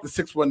fending off the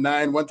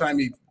 619. One time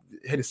he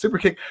hit a super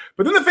kick,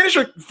 but then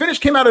the finish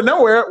came out of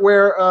nowhere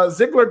where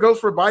Ziggler goes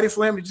for a body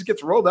slam. He just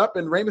gets rolled up,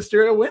 and Rey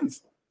Mysterio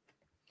wins.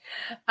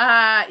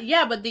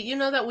 Yeah, but did you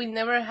know that we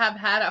never have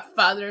had a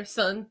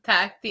father-son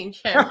tag team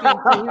champion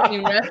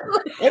in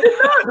wrestling? It is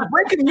not. The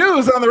breaking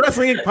news on the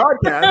Wrestling Inc.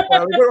 podcast.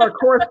 We go to our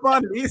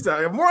correspondent,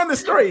 Isa. More on the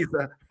story,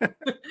 Isa.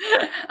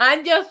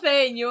 I'm just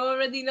saying, you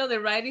already know the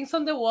writing's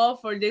on the wall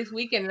for this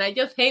weekend, and I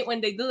just hate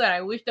when they do that.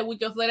 I wish they would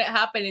just let it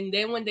happen, and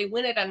then when they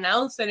win it,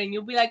 announce it, and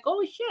you'll be like,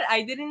 oh, shit,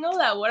 I didn't know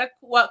that.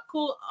 What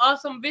cool,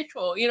 awesome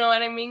visual. You know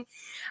what I mean?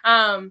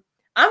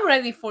 I'm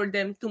ready for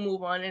them to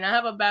move on, and I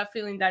have a bad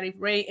feeling that if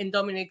Rey and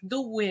Dominic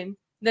do win,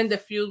 then the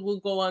feud will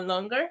go on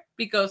longer,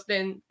 because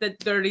then the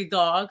Dirty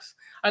Dogs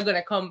are going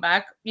to come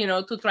back,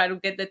 to try to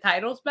get the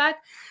titles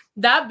back.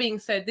 That being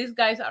said, these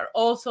guys are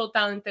also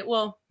talented.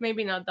 Well,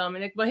 maybe not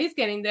Dominic, but he's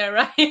getting there,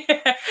 right?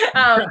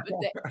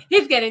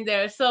 He's getting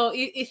there. So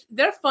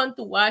they're fun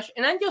to watch,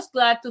 and I'm just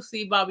glad to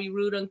see Bobby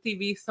Roode on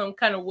TV some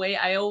kind of way.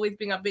 I've always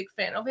been a big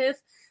fan of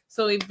his.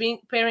 So if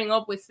pairing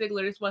up with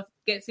Ziggler is what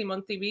gets him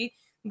on TV,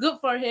 good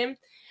for him.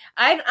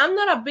 I'm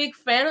not a big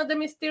fan of the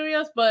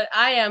Mysterios, but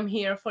I am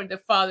here for the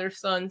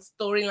father-son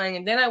storyline.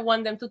 And then I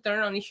want them to turn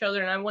on each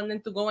other, and I want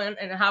them to go in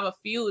and have a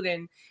feud.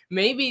 And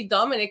maybe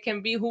Dominic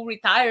can be who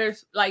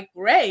retires like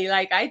Rey.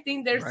 Like, I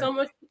think there's so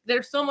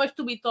much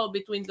to be told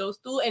between those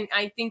two. And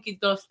I think it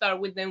does start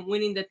with them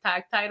winning the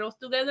tag titles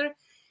together.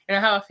 And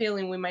I have a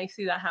feeling we might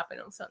see that happen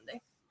on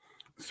Sunday.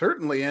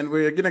 Certainly, and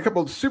we're getting a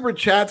couple of super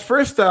chats.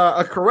 First,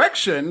 a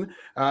correction.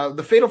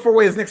 The Fatal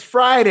 4-Way is next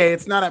Friday.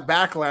 It's not at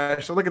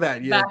Backlash. So look at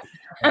that. You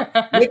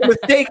make a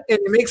mistake and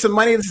you make some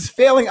money. This is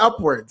failing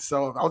upwards.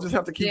 So I'll just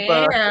have to keep...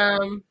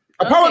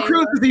 Apollo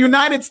Crews is the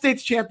United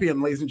States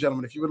champion, ladies and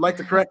gentlemen. If you would like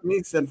to correct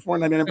me, send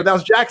 $4.99. But that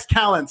was Jax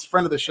Callants,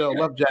 friend of the show.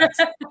 Love Jax.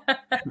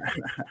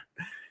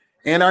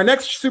 And our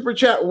next super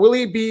chat,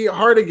 Willie B.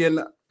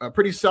 Hardigan. A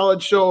pretty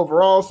solid show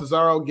overall.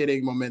 Cesaro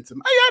getting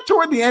momentum.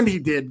 Toward the end he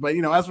did, but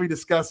as we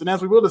discussed, and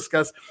as we will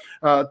discuss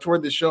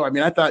toward the show,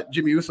 I thought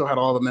Jimmy Uso had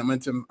all the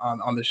momentum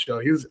on this show.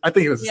 I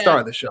think he was the star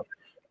of the show.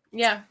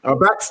 Yeah.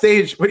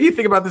 Backstage, what do you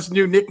think about this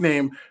new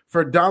nickname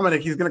for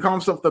Dominic? He's going to call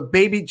himself the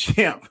Baby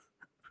Champ.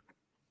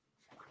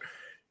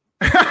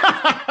 Is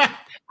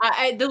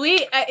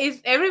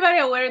everybody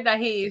aware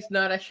that he is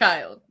not a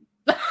child?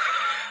 Do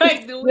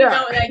we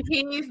know that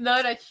he is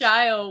not a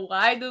child?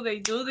 Why do they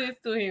do this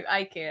to him?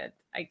 I can't.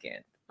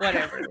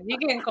 Whatever.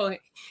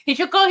 He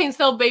should call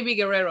himself Baby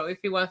Guerrero if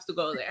he wants to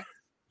go there.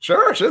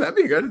 Sure, that'd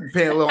be good.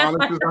 Pay a little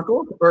homage to his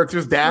uncle or to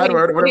his dad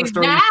or whatever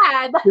story.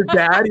 His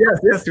dad,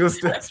 yes, to his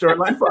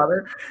storyline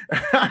father.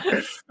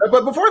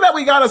 But before that,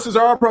 we got a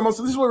Cesaro promo.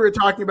 So this is what we were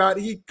talking about.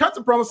 He cut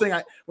the promo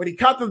saying, when he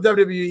cut the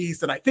WWE, he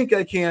said, "I think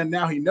I can."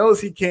 Now he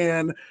knows he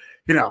can.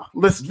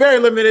 Listen, very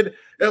limited.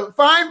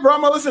 Fine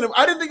promo. Listen,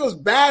 I didn't think it was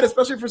bad,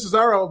 especially for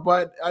Cesaro,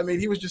 but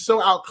he was just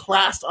so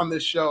outclassed on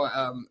this show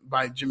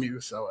by Jimmy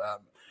Uso.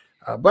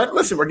 But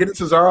listen, we're getting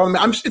Cesaro.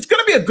 It's going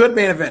to be a good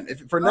main event.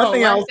 If for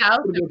nothing else, it's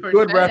going to be a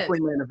good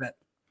wrestling main event.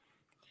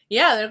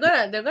 Yeah,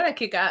 they're gonna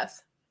kick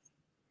ass.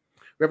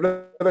 We have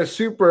another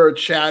super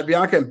chat.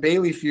 Bianca and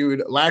Bayley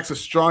feud lacks a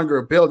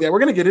stronger build. Yeah, we're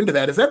going to get into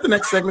that. Is that the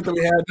next segment that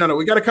we had? No,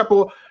 we got a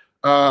couple.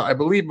 I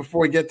believe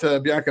before we get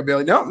to Bianca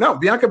Bayley. No,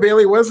 Bianca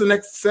Bayley was the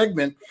next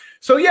segment.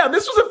 So yeah,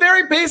 this was a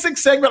very basic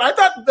segment. I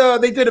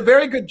thought they did a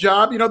very good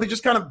job. They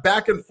just kind of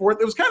back and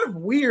forth. It was kind of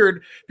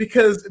weird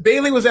because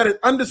Bayley was at an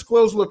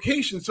undisclosed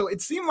location. So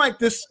it seemed like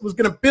this was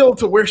going to build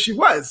to where she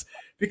was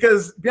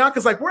because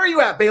Bianca's like, "Where are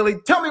you at, Bayley?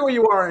 Tell me where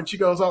you are." And she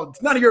goes, "Oh,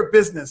 it's none of your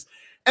business."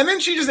 And then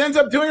she just ends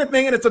up doing her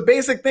thing. And it's a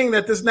basic thing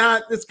that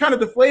it's kind of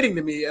deflating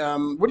to me.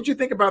 What did you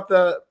think about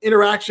the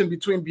interaction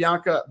between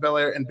Bianca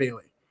Belair and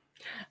Bayley?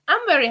 I'm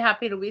very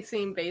happy to be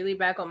seeing Bayley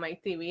back on my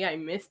TV. I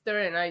missed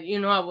her, and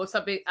I was a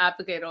big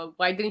advocate of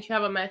why didn't you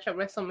have a match at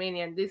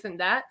WrestleMania and this and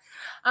that.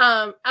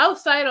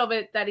 Outside of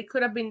it, that it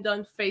could have been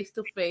done face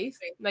to face,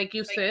 like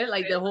you said,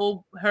 like the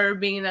whole her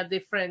being in a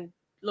different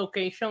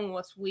location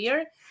was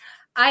weird.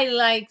 I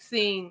like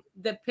seeing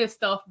the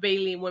pissed off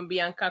Bayley when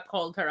Bianca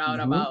called her out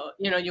about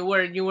you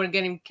were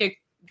getting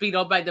beat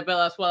up by the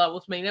Bellas while I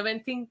was main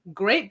eventing.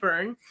 Great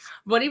burn.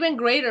 But even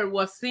greater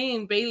was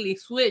seeing Bayley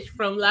switch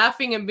from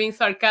laughing and being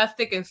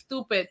sarcastic and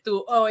stupid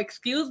to, "Oh,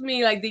 excuse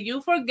me, like, did you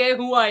forget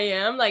who I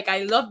am?" Like,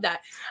 I love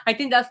that. I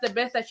think that's the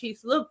best that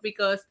she's looked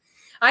because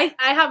I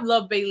have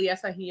loved Bayley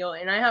as a heel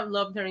and I have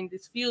loved her in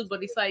this feud,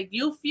 but it's like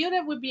you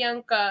feuded with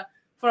Bianca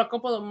for a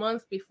couple of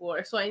months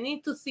before. So I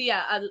need to see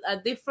a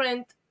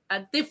different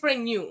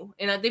you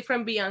and a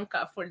different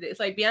Bianca for this.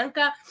 Like,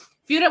 Bianca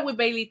feuded with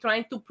Bayley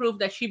trying to prove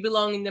that she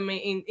belonged in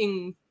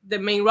the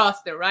main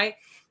roster, right?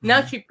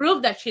 Now she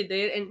proved that she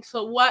did, and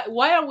so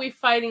why are we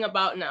fighting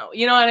about now?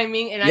 You know what I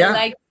mean? And I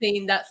like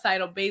seeing that side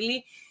of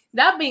Bayley.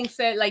 That being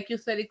said, like you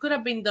said, it could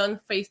have been done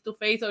face to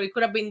face, or it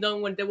could have been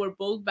done when they were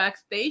both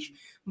backstage.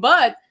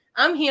 But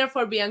I'm here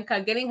for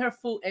Bianca getting her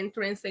full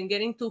entrance and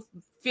getting to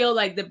feel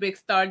like the big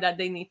star that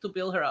they need to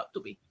build her up to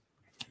be.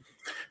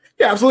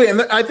 Yeah, absolutely.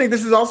 And I think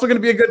this is also going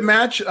to be a good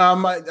match.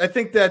 I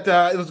think that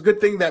it was a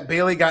good thing that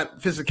Bayley got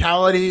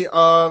physicality.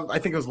 I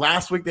think it was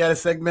last week they had a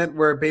segment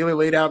where Bayley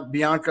laid out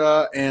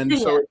Bianca. And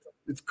so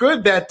it's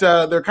good that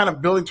they're kind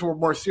of building to a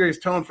more serious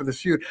tone for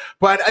this feud.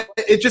 But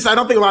I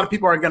don't think a lot of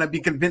people are going to be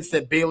convinced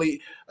that Bayley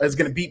is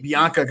going to beat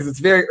Bianca because it's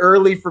very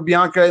early for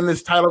Bianca in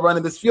this title run.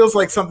 And this feels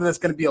like something that's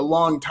going to be a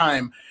long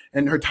time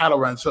in her title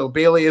run. So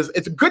Bayley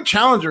it's a good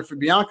challenger for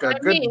Bianca, a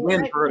good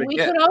win for her to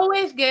get. We could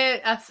always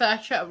get a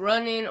Sasha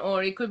running,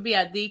 or it could be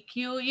a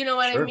DQ, you know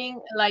what I mean?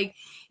 Like,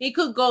 it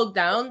could go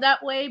down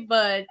that way,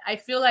 but I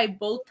feel like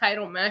both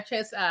title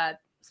matches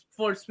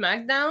for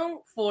SmackDown,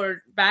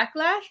 for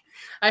Backlash,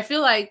 I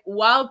feel like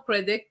while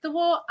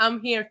predictable,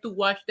 I'm here to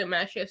watch the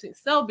matches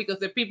itself because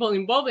the people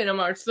involved in them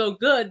are so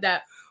good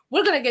that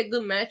we're going to get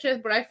good matches,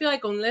 but I feel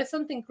like unless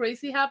something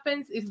crazy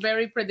happens, it's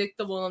very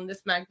predictable on the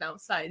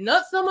SmackDown side.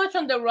 Not so much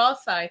on the Raw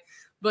side,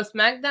 but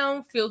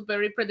SmackDown feels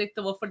very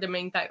predictable for the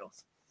main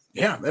titles.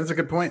 Yeah, that's a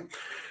good point.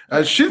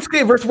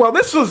 Shinsuke versus, well,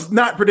 this was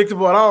not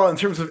predictable at all in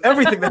terms of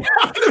everything that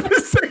happened in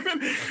this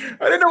segment.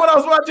 I didn't know what I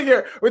was watching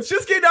here. With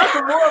Shinsuke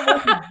Nakamura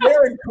versus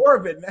Baron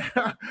Corbin.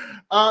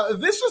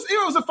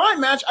 It was a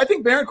fine match. I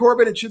think Baron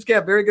Corbin and Shinsuke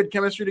have very good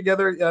chemistry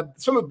together.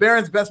 Some of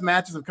Baron's best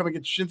matches have come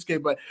against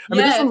Shinsuke, but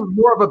this one was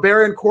more of a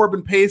Baron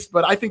Corbin pace,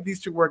 but I think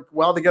these two work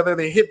well together.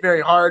 They hit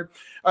very hard.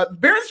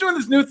 Baron's doing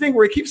this new thing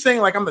where he keeps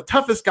saying, like, I'm the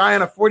toughest guy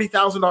on a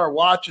 $40,000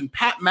 watch, and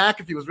Pat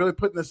McAfee was really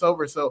putting this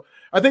over. So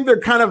I think they're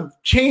kind of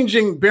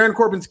changing Baron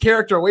Corbin's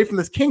character away from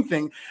this King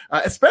thing,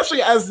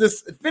 especially as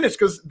this finish,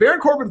 because Baron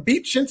Corbin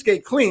beat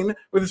Shinsuke clean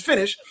with his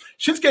finish.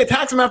 Shinsuke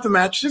attacks him after the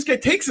match.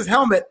 Shinsuke takes his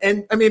helmet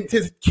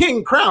his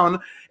King crown,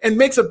 and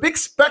makes a big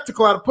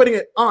spectacle out of putting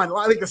it on.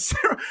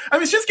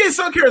 Shinsuke is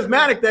so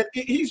charismatic that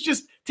he's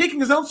just taking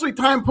his own sweet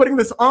time putting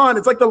this on.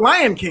 It's like the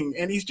Lion King,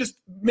 and he's just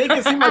making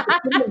it seem like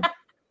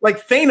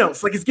like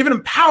Thanos, like he's giving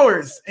him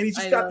powers, and he's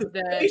just got this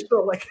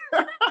facial, like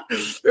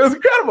it was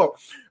incredible.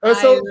 I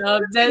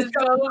love that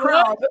so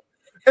much.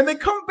 And they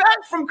come back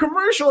from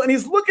commercial, and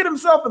he's looking at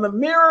himself in the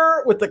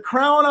mirror with the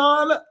crown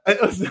on.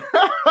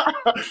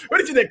 What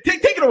did you think?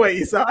 Take it away,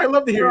 Isa. I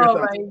love to hear your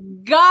thoughts. Oh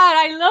my God,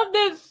 I love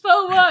this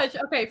so much.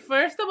 Okay,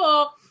 first of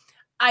all,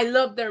 I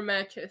love their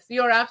matches.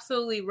 You're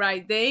absolutely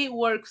right. They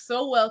work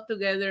so well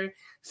together.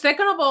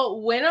 Second of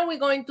all, when are we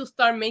going to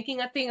start making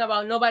a thing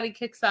about nobody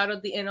kicks out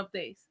at the end of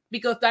days?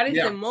 Because that is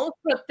the most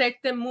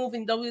protected move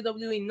in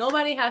WWE.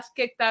 Nobody has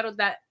kicked out of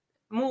that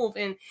move,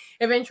 and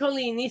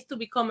eventually it needs to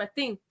become a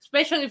thing,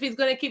 especially if it's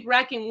going to keep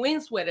racking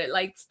wins with it.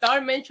 Like,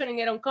 start mentioning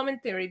it on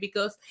commentary,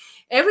 because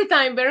every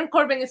time Baron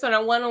Corbin is on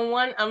a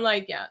one-on-one, I'm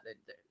like,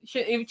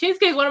 if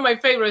Shinsuke is one of my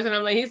favorites, and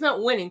I'm like, he's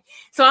not winning.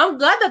 So I'm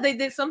glad that they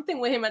did something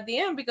with him at the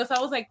end, because I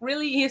was like,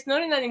 really, he's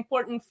not in an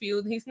important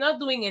feud. He's not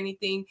doing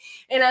anything.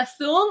 And as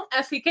soon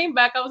as he came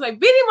back, I was like,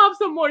 beat him up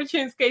some more,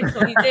 Shinsuke.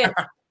 So he did.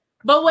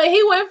 But when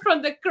he went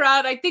from the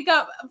crowd, I think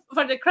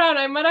for the crowd,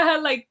 I might have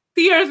had like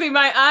tears in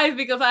my eyes,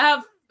 because I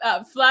have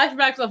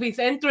flashbacks of his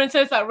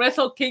entrances at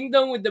Wrestle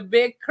Kingdom with the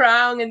big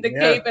crown and the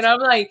cape. And I'm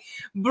like,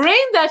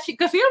 bring that shit,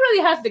 because he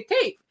already has the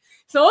cape.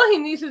 So all he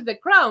needs is the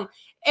crown.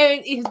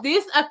 And is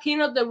this a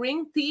King of the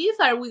Ring tease?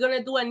 Are we going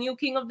to do a new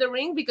King of the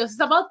Ring? Because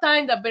it's about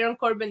time that Baron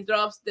Corbin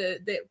drops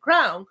the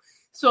crown.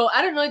 So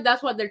I don't know if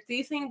that's what they're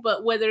teasing,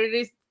 but whether it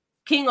is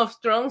King of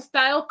Strong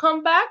style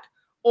comeback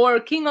or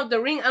King of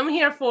the Ring, I'm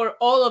here for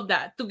all of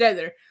that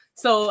together.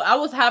 So I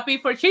was happy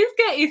for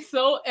Shinsuke. Is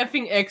so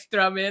effing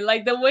extra, man.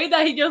 Like, the way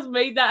that he just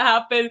made that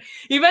happen.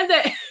 Even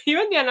the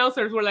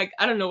announcers were like,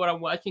 I don't know what I'm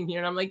watching here.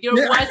 And I'm like, you're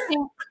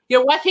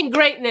watching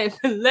greatness.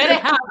 Let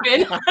it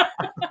happen.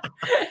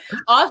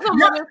 Awesome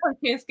moment for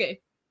Shinsuke.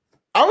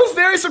 I was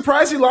very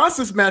surprised he lost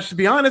this match, to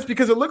be honest,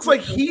 because it looks like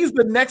he's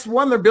the next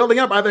one they're building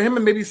up, either him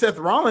and maybe Seth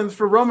Rollins,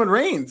 for Roman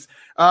Reigns.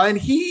 And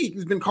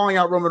he's been calling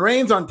out Roman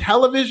Reigns on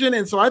television,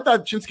 and so I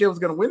thought Shinsuke was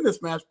going to win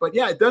this match. But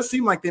yeah, it does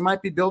seem like they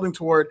might be building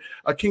toward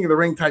a King of the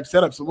Ring type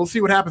setup, so we'll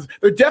see what happens.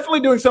 They're definitely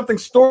doing something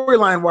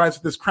storyline-wise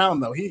with this crown,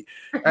 though.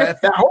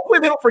 Hopefully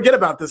they don't forget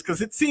about this, because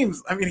it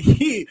seems,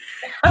 he's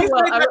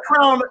like that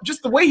crown,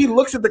 just the way he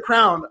looks at the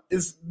crown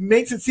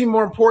makes it seem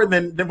more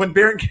important than when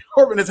Baron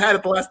Corbin has had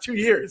it the last 2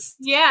 years.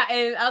 Yeah,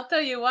 and I'll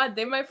tell you what,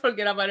 they might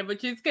forget about it, but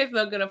Shinsuke's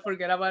not going to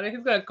forget about it.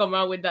 He's going to come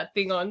out with that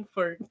thing on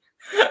for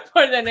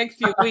the next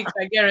few weeks.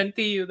 I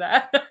guarantee you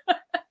that.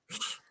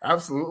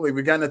 Absolutely.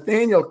 We got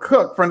Nathaniel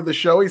Cook, friend of the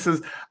show. He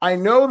says, I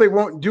know they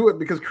won't do it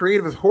because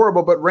creative is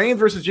horrible, but Reigns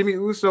versus Jimmy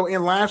Uso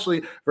and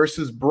Lashley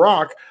versus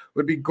Brock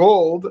would be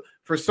gold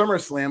for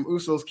SummerSlam.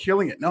 Uso's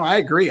killing it. No, I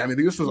agree. The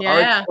Usos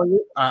are killing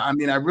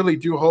it. I really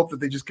do hope that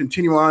they just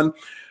continue on.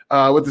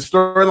 with the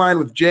storyline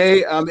with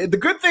Jay. The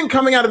good thing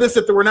coming out of this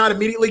that we're not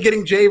immediately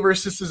getting Jay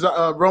versus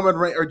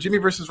or Jimmy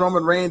versus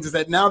Roman Reigns is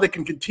that now they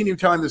can continue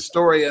telling this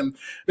story. And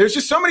there's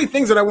just so many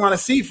things that I want to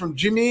see from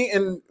Jimmy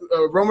and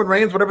Roman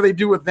Reigns, whatever they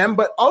do with them,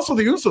 but also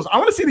the Usos. I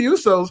want to see the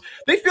Usos.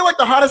 They feel like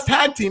the hottest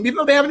tag team, even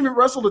though they haven't even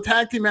wrestled a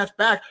tag team match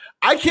back.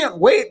 I can't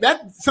wait.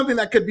 That's something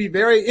that could be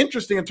very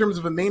interesting in terms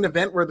of a main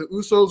event where the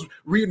Usos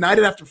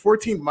reunited after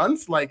 14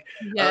 months. Like,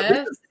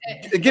 yes.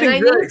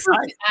 Getting very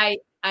excited.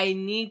 I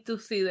need to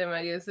see them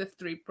against the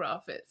Street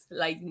Profits.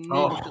 Like,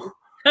 to.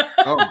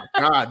 Oh my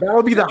God, that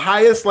will be the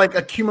highest like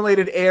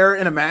accumulated air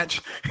in a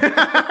match.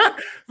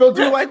 They'll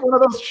do like one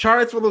of those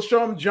charts where they'll show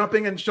them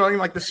jumping and showing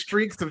like the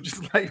streaks of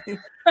just like,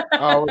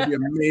 oh, it would be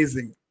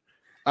amazing.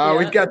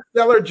 We've got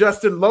Stellar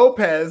Justin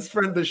Lopez,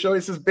 friend of the show.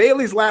 He says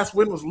Bayley's last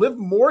win was Liv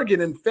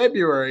Morgan in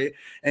February,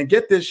 and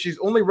get this, she's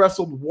only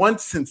wrestled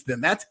once since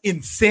then. That's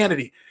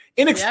insanity.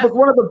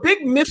 One of the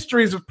big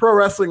mysteries of pro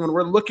wrestling when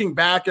we're looking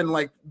back and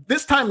like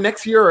this time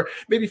next year or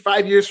maybe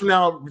 5 years from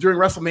now during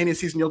WrestleMania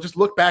season, you'll just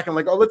look back and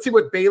like, oh, let's see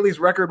what Bayley's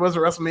record was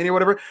at WrestleMania,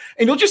 whatever.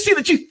 And you'll just see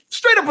that she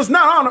straight up was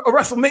not on a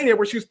WrestleMania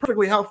where she was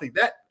perfectly healthy.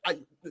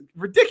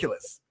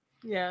 Ridiculous.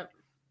 Yeah.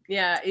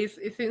 Yeah, it's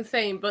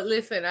insane. But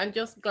listen, I'm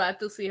just glad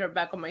to see her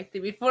back on my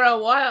TV. For a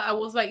while, I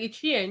was like, is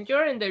she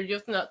injured? And they're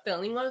just not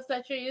telling us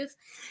that she is.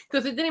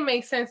 Because it didn't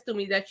make sense to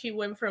me that she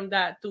went from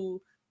that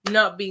to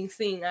not being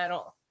seen at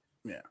all.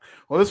 Yeah.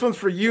 Well, this one's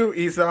for you,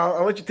 Isa.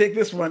 I'll let you take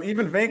this one.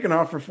 Even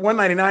Vankenhoff for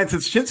 $199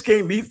 says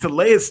Shinsuke needs to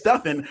lay his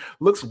stuff in.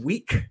 Looks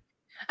weak.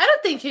 I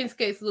don't think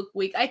Shinsuke's looked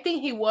weak. I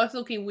think he was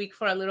looking weak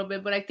for a little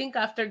bit, but I think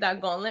after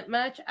that gauntlet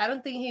match, I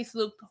don't think he's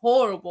looked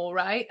horrible,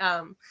 right?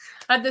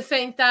 At the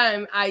same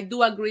time, I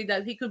do agree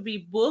that he could be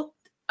booked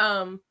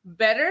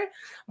better,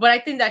 but I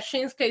think that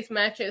Shinsuke's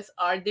matches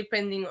are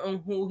depending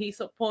on who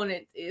his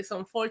opponent is.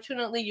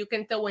 Unfortunately, you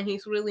can tell when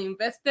he's really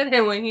invested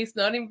and when he's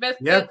not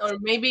invested, or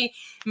maybe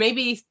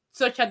it's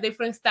such a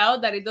different style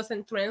that it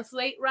doesn't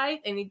translate right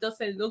and it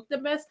doesn't look the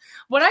best.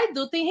 But I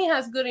do think he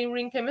has good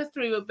in-ring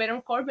chemistry with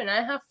Baron Corbin.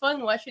 I have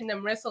fun watching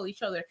them wrestle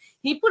each other.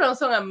 He put on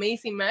some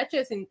amazing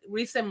matches in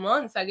recent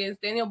months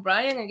against Daniel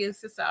Bryan,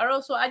 against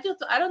Cesaro. So I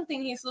don't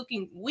think he's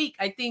looking weak.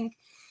 I think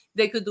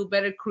they could do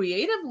better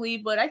creatively,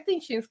 but I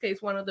think Shinsuke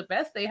is one of the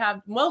best. They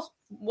have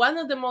one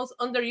of the most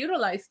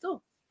underutilized too.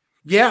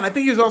 Yeah, and I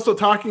think he was also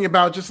talking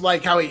about just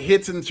like how he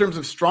hits in terms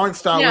of strong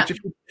style, which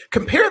if you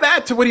compare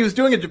that to what he was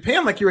doing in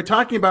Japan, like you were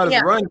talking about his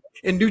run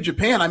in New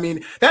Japan, I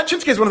mean, that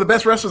Shinsuke is one of the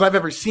best wrestlers I've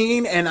ever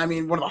seen, and I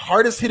mean, one of the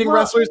hardest hitting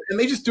wrestlers, and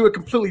they just do it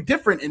completely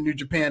different in New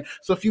Japan.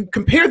 So if you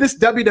compare this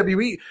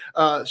WWE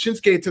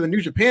Shinsuke to the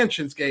New Japan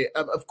Shinsuke,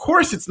 of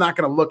course it's not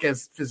going to look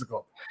as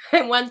physical.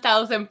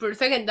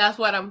 1000%, and that's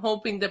what I'm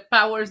hoping, the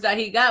powers that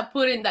he got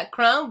put in that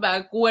crown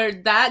back were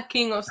that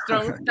King of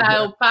Strong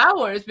Style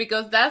powers,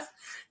 because that's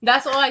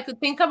all I could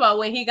think about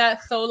when he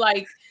got so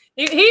like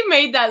he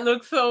made that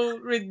look so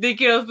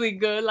ridiculously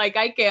good. Like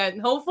I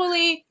can't.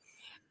 Hopefully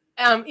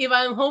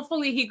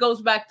he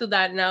goes back to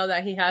that now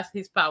that he has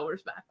his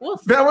powers back. We'll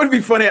see. That would be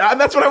funny.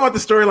 That's what I want the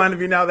storyline to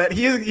be now, that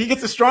he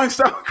gets a strong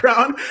style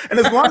crown, and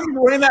as long as he's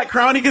wearing that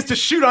crown, he gets to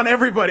shoot on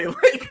everybody.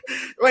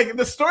 Like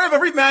the story of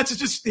every match is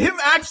just him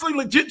actually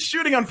legit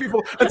shooting on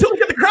people until he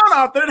get the crown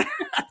off. Then he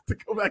has to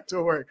go back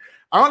to work.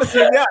 I want to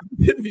see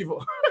hitting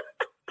people.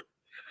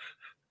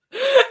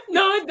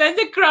 No, then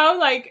the crown,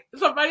 like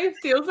somebody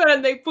steals it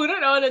and they put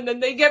it on, and then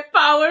they get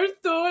powers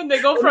too, and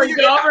they go from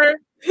jobber.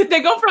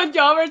 They go from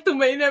jobber to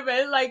main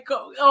event. Like,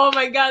 oh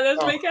my God,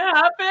 let's make it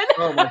happen.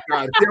 Oh my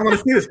God, I want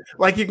to see this.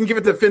 Like, you can give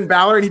it to Finn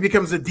Balor and he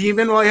becomes a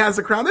demon while he has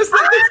the crown. This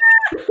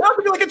that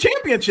would be like a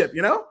championship,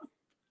 you know?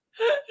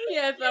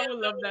 Yes, I would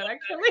love that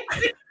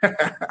actually.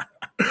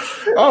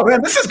 Oh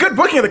man, this is good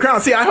booking of the crown.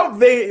 See, I hope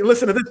they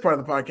listen to this part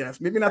of the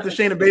podcast. Maybe not the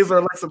Shayna Baszler or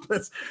Alexa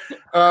Bliss.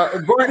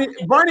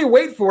 Barney,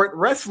 wait for it.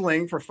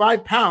 Wrestling for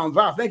 £5.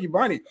 Wow, thank you,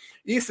 Barney.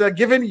 Issa,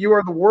 given you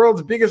are the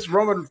world's biggest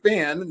Roman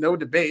fan, no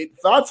debate.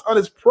 Thoughts on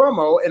his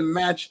promo and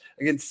match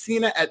against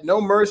Cena at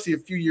No Mercy a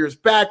few years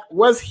back?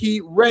 Was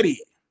he ready?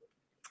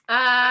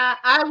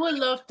 I would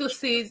love to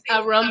see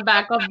a run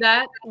back of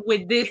that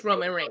with this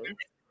Roman Reigns.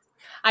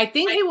 I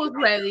think he was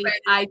ready.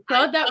 I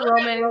thought that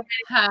Roman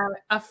had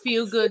a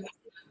few good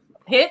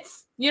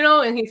hits,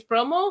 in his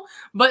promo,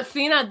 but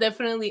Cena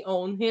definitely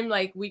owned him.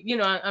 Like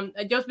I'm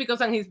just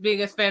because I'm his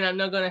biggest fan, I'm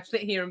not gonna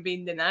sit here and be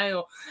in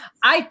denial.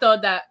 I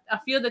thought that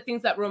a few of the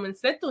things that Roman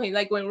said to him,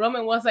 like when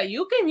Roman was like,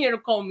 "You came here to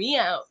call me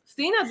out,"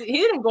 he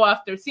didn't go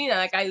after Cena.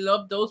 Like I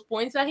love those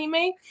points that he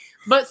made,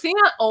 but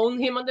Cena owned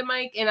him on the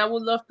mic, and I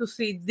would love to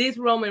see this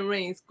Roman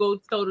Reigns go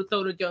toe to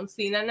toe to John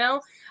Cena now.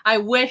 I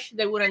wish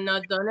they would have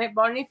not done it,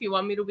 Barney, if you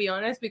want me to be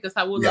honest, because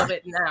I would love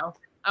it now.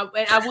 I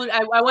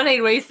want to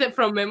erase it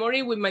from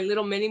memory with my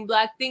little Men in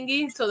Black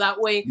thingy, so that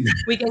way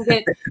we can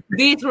get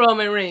these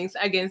Roman Reigns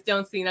against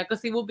John Cena,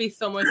 because it will be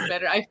so much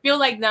better. I feel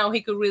like now he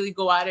could really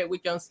go at it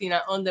with John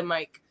Cena on the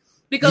mic,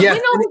 because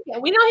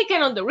we know he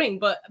can on the ring,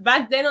 but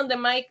back then on the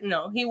mic,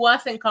 no, he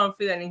wasn't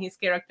confident in his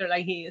character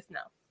like he is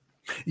now.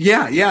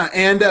 Yeah.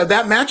 And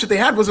that match that they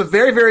had was a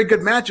very, very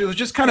good match. It was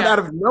just kind of out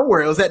of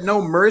nowhere. It was at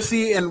No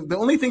Mercy. And the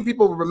only thing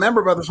people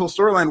remember about this whole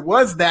storyline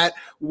was that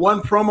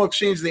one promo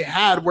exchange they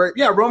had where,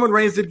 Roman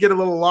Reigns did get a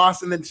little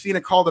lost and then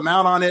Cena called him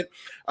out on it.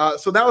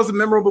 So that was a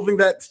memorable thing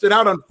that stood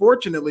out,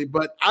 unfortunately.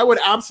 But I would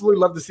absolutely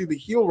love to see the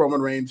heel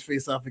Roman Reigns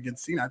face off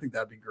against Cena. I think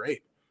that'd be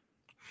great.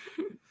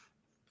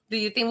 Do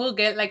you think we'll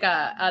get like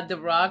a The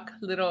Rock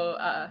little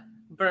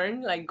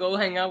burn, like go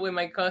hang out with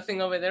my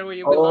cousin over there where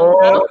you belong?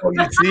 Oh,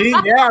 you see?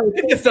 Yeah, we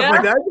can get stuff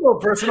like that. It's a little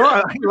personal.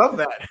 I love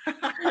that.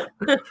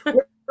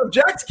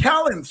 Jax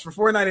Callens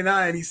for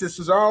 $4.99. He says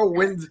Cesaro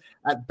wins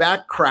at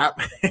back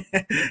crap.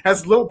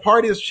 Has a little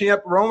party as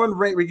champ. Roman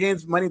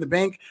regains Money in the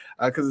Bank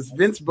because it's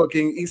Vince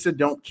booking. Issa,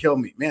 don't kill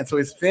me. Man, so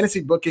his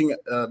fantasy booking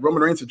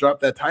Roman Reigns to drop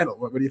that title.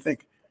 What do you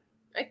think?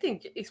 I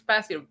think it's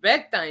past your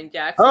bedtime,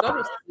 Jax. Go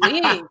to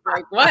sleep.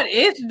 Like, what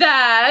is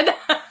that?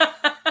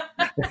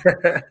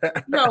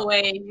 No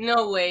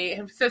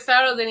way.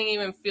 Cesaro didn't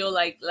even feel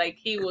like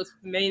he was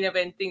main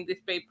eventing this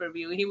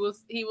pay-per-view. He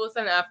was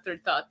an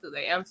afterthought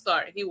today. I'm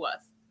sorry, he was.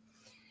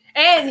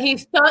 And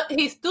he's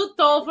too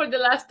tall for the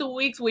last 2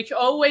 weeks, which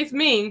always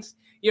means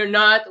you're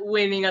not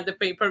winning at the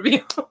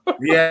pay-per-view.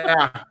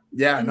 Yeah,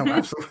 no,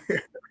 absolutely.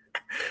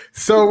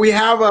 So we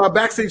have a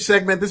backstage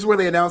segment. This is where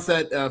they announced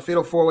that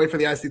Fatal 4-Way for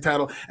the IC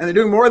title. And they're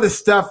doing more of this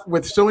stuff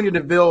with Sonya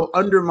Deville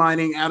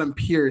undermining Adam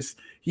Pearce.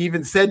 He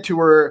even said to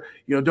her,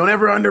 don't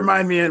ever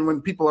undermine me when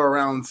people are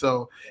around.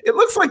 So it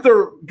looks like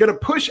they're going to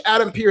push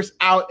Adam Pearce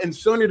out, and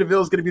Sonya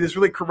Deville is going to be this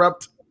really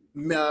corrupt,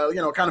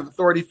 kind of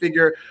authority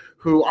figure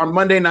who on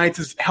Monday nights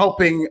is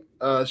helping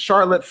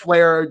Charlotte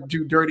Flair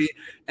do dirty.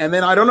 And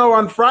then I don't know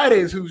on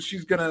Fridays who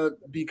she's going to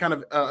be kind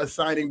of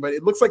assigning, but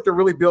it looks like they're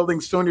really building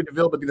Sonya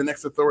Deville to be the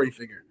next authority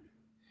figure.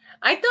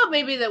 I thought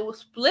maybe they would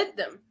split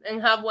them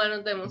and have one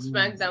of them on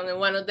SmackDown and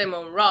one of them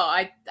on Raw.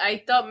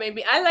 I thought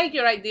maybe, I like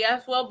your idea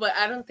as well, but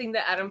I don't think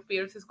that Adam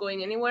Pearce is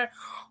going anywhere.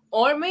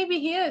 Or maybe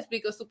he is,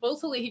 because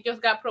supposedly he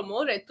just got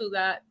promoted to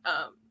that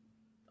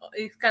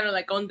it's kind of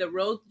like on the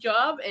road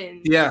job,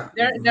 and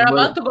they're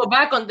about to go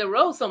back on the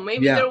road, so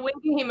maybe they're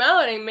winking him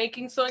out and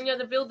making Sonya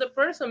Deville the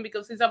person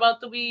because he's about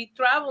to be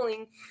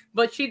traveling,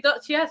 but she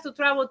has to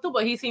travel too,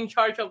 but he's in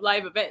charge of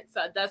live events.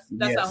 That's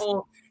a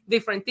whole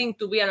different thing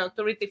to be an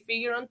authority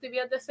figure on TV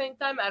at the same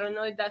time. I don't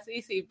know if that's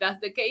easy. If that's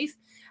the case,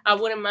 I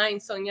wouldn't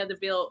mind Sonya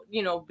Deville,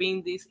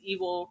 being this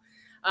evil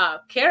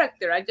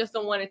character. I just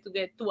don't want it to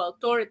get too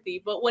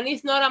authority, but when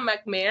it's not a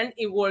McMahon,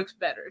 it works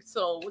better.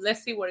 So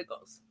let's see where it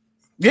goes.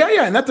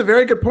 Yeah, and that's a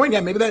very good point. Yeah,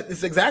 maybe that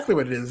is exactly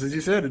what it is, as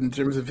you said, in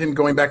terms of him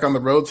going back on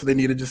the road, so they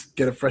need to just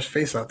get a fresh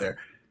face out there.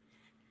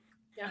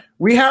 Yeah.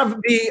 We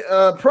have the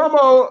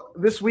promo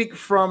this week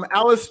from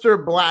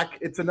Aleister Black.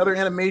 It's another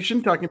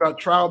animation talking about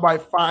Trial by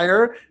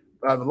Fire.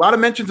 A lot of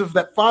mentions of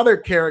that father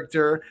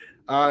character.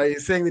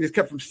 He's saying that he's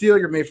cut from steel,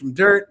 you're made from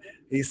dirt.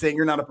 He's saying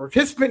you're not a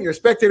participant, you're a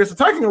spectator. So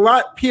talking a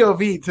lot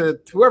POV to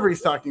whoever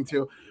he's talking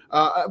to.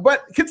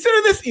 But consider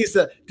this,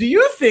 Issa. Do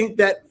you think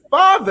that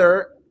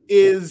father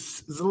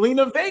is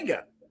Zelina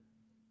Vega?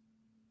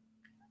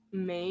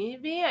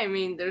 Maybe. I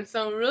mean, there's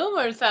some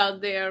rumors out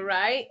there,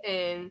 right?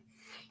 And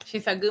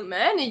she's a good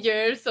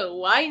manager, so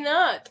why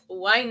not?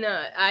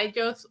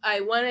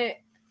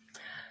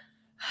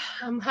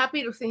 I'm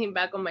happy to see him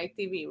back on my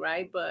TV,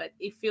 right? But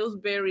it feels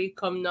very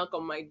come knock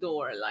on my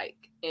door,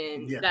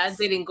 that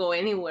didn't go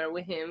anywhere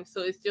with him.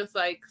 So it's just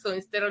so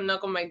instead of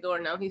knock on my door,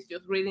 now he's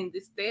just reading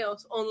these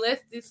tales, unless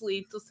this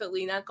leads to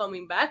Zelina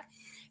coming back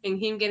and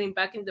him getting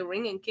back in the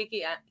ring and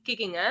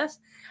kicking ass.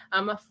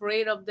 I'm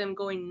afraid of them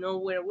going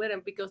nowhere with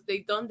him because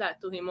they've done that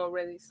to him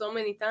already so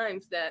many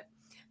times that,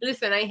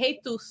 listen, I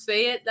hate to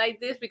say it like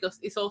this because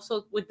it's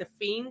also with The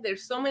Fiend.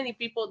 There's so many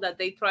people that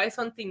they try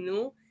something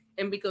new,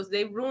 and because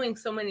they ruin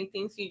so many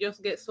things, you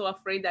just get so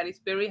afraid that it's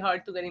very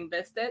hard to get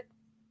invested.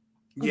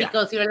 Yeah.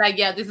 Because you're like,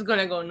 this is going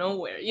to go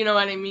nowhere. You know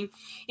what I mean?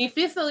 If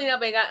it's Zelina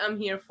Vega, I'm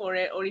here for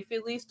it. Or if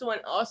it leads to an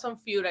awesome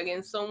feud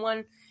against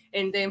someone,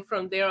 and then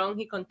from there on,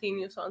 he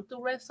continues on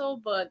to wrestle.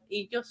 But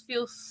it just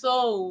feels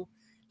so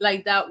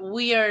like that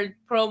weird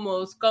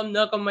promos, come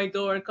knock on my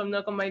door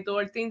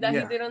thing that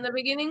he did on the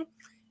beginning.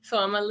 So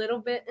I'm a little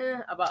bit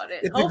about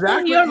it.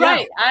 Hopefully you're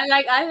right.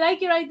 I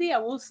like your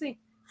idea. We'll see.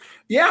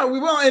 Yeah, we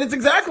will. And it's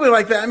exactly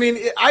like that. I mean,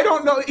 I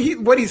don't know.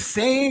 What he's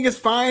saying is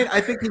fine.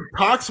 I think he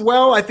talks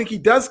well. I think he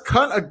does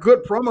cut a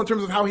good promo in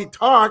terms of how he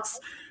talks.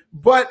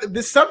 But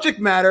the subject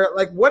matter,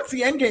 what's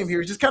the end game here?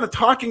 He's just kind of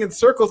talking in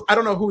circles. I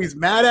don't know who he's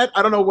mad at.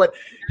 I don't know what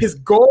his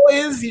goal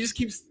is. He just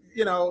keeps,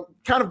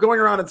 kind of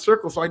going around in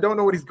circles. So I don't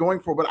know what he's going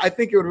for. But I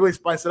think it would really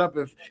spice it up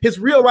if his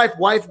real life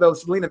wife, though,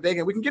 Zelina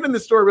Vega. We can get in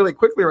this story really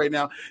quickly right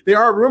now. There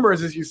are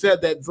rumors, as you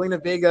said, that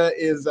Zelina Vega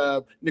is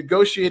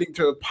negotiating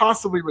to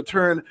possibly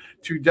return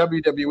to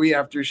WWE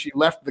after she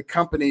left the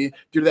company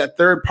due to that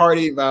third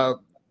party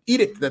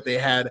edict that they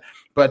had.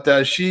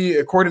 But she,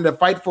 according to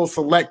Fightful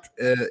Select,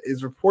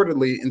 is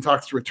reportedly in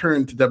talks to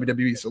return to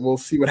WWE. So we'll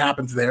see what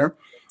happens there.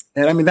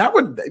 And I mean, that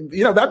would,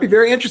 that'd be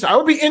very interesting. I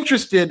would be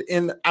interested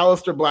in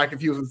Aleister Black if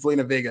he was with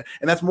Zelina Vega.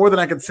 And that's more than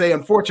I could say,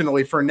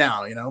 unfortunately, for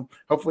now,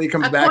 Hopefully he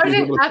comes back.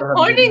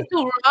 According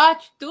to Raj,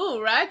 too.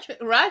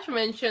 Raj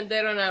mentioned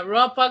that on a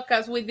Raw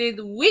podcast we did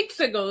weeks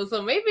ago.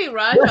 So maybe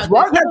Raj. Yes,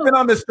 Raj has been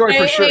on this story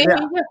for sure.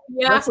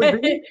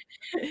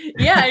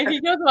 Yeah,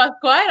 he just was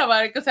quiet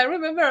about it because I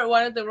remember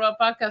one of the Raw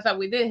podcasts that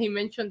we did, he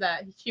mentioned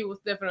that she was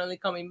definitely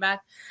coming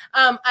back.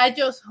 I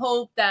just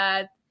hope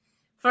that,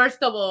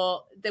 first of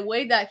all, the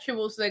way that she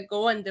was let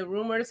go and the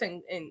rumors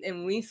and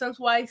reasons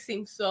why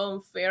seemed so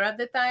unfair at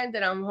the time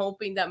that I'm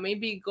hoping that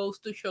maybe it goes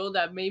to show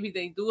that maybe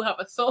they do have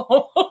a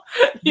soul.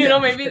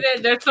 Maybe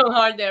there's some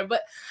heart there.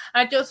 But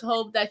I just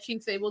hope that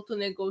she's able to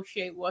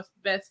negotiate what's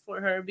best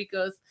for her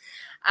because,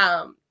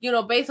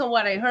 based on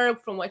what I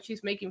heard from what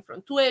she's making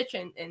from Twitch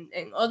and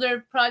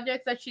other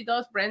projects that she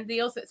does, brand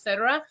deals,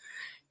 etc.,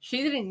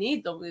 she didn't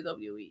need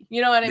WWE.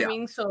 You know what I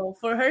mean? So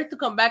for her to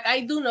come back, I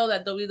do know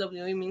that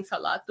WWE means a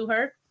lot to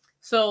her.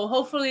 So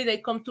hopefully they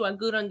come to a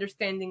good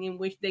understanding in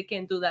which they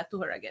can do that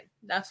to her again.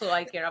 That's all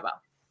I care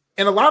about.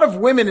 And a lot of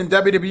women in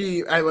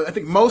WWE, I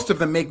think most of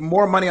them make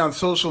more money on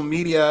social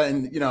media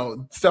and,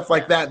 stuff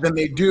like that than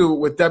they do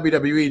with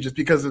WWE just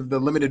because of the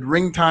limited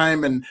ring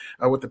time and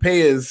what the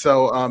pay is.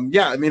 So,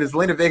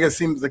 Zelina Vega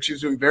seems like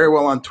she's doing very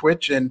well on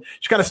Twitch and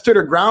she kind of stood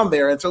her ground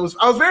there. And so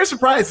I was very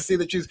surprised to see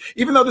that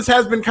even though this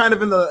has been kind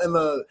of in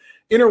the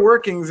inner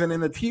workings and in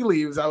the tea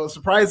leaves, I was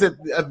surprised that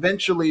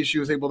eventually she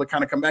was able to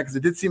kind of come back because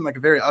it did seem like a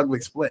very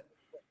ugly split.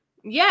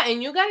 Yeah,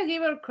 and you got to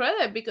give her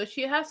credit because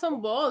she has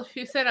some balls.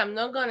 She said, I'm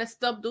not going to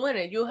stop doing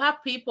it. You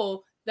have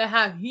people that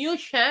have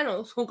huge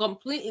channels who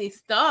completely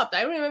stopped.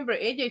 I remember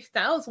AJ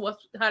Styles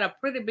had a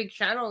pretty big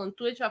channel on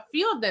Twitch. A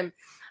few of them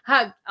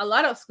had a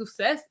lot of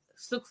success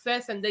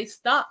and they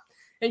stopped.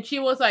 And she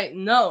was like,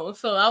 no.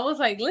 So I was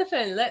like,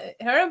 listen, her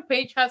and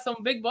Paige have some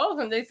big balls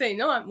and they say,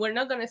 no, we're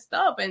not going to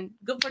stop. And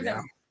good for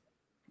them.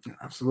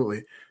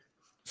 Absolutely.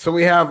 So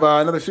we have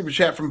another super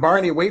chat from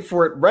Barney. Wait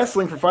for it.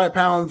 Wrestling for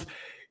 £5.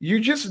 You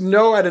just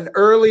know at an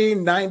early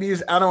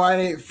 90s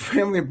Anoa'i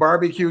family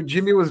barbecue,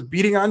 Jimmy was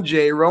beating on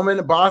Jay.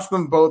 Roman bossed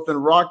them both,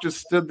 and Rock just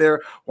stood there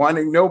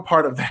wanting no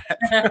part of that.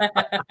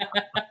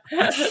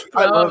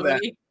 I love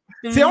that.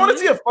 Mm-hmm. See, I want to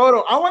see a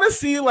photo. I want to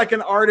see like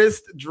an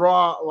artist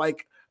draw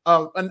like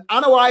an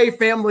Anoa'i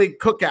family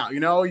cookout.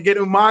 You get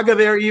Umaga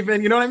there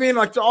even. You know what I mean?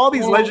 Like all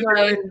these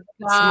legendary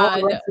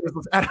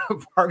wrestlers at a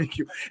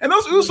barbecue. And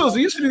those Usos,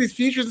 they used to do these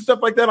features and stuff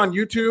like that on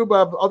YouTube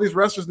of all these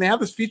wrestlers, and they have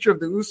this feature of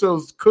the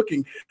Usos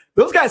cooking.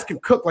 Those guys can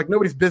cook like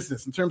nobody's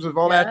business in terms of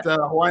all that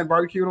Hawaiian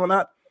barbecue and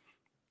whatnot.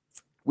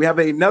 We have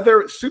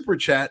another super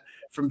chat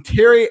from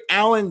Terry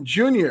Allen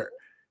Jr.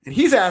 And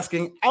he's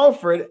asking,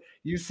 Alfred,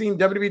 you've seen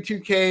WWE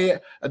 2K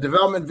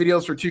development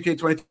videos for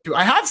 2K22.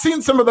 I have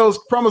seen some of those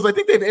promos. I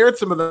think they've aired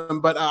some of them,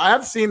 but I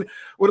have seen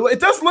it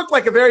does look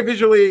like a very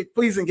visually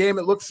pleasing game.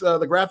 It looks,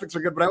 the graphics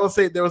are good, but I will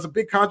say there was a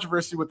big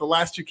controversy with the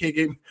last 2K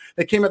game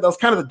that came out. That was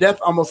kind of the death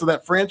almost of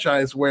that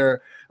franchise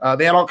where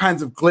they had all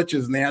kinds of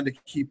glitches and they had to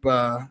keep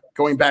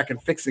going back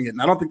and fixing it.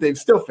 And I don't think they've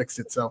still fixed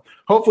it. So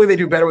hopefully they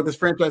do better with this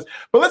franchise.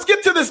 But let's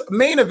get to this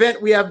main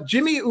event. We have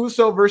Jimmy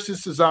Uso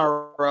versus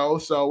Cesaro.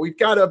 So we've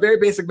got a very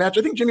basic match.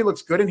 I think Jimmy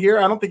looks good in here.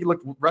 I don't think he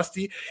looked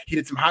rusty. He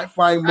did some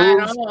high-flying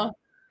moves. I don't know.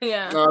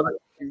 Yeah.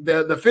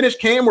 The finish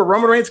came where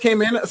Roman Reigns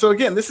came in. So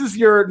again, this is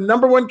your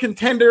number one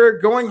contender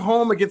going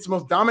home against the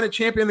most dominant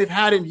champion they've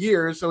had in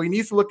years. So he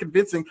needs to look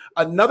convincing.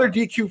 Another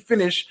DQ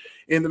finish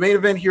in the main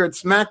event here at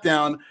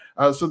SmackDown.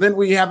 So then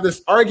we have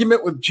this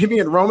argument with Jimmy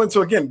and Roman.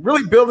 So again,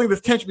 really building this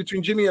tension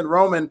between Jimmy and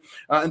Roman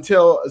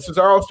until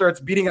Cesaro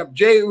starts beating up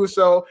Jey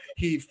Uso.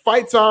 He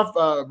fights off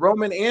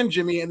Roman and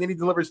Jimmy, and then he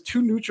delivers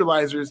two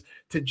neutralizers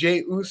to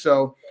Jey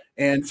Uso.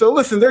 And so,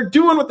 listen, they're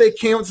doing what they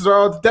can with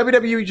Cesaro.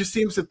 WWE just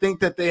seems to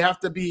think that they have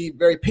to be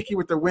very picky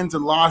with their wins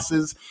and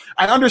losses.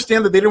 I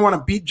understand that they didn't want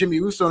to beat Jimmy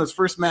Uso in his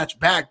first match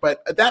back,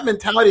 but that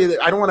mentality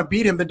that I don't want to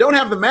beat him, then don't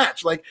have the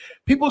match. Like,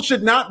 people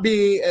should not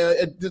be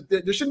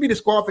there shouldn't be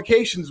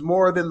disqualifications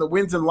more than the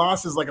wins and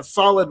losses, like a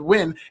solid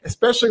win,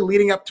 especially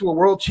leading up to a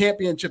world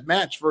championship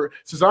match for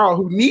Cesaro,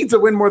 who needs a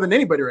win more than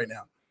anybody right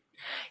now.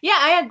 Yeah,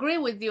 I agree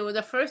with you.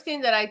 The first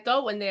thing that I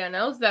thought when they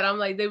announced that, I'm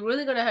like, they're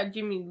really going to have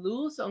Jimmy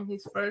lose on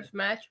his first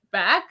match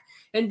back.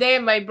 And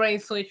then my brain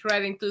switched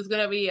right into it's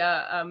going to be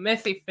a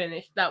messy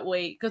finish that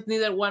way because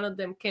neither one of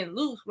them can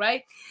lose,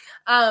 right?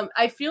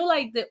 I feel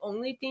like the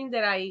only thing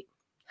that I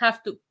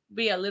have to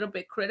be a little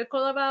bit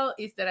critical about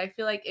is that I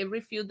feel like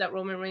every feud that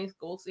Roman Reigns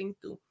goes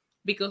into,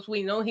 because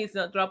we know he's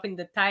not dropping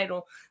the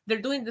title,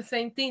 they're doing the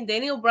same thing.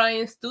 Daniel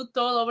Bryan stood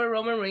tall over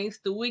Roman Reigns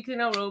 2 weeks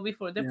in a row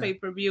before the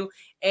pay-per-view.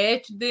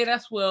 Edge did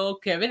as well.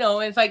 Kevin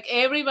Owens. Like,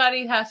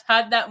 everybody has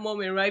had that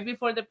moment right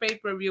before the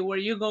pay-per-view where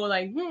you go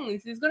like,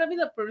 is this going to be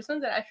the person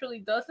that actually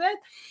does it?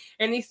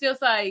 And it's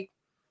just like,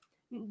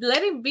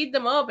 let him beat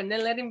them up and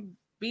then let him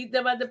beat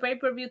them at the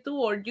pay-per-view too,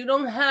 or you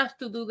don't have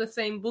to do the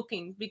same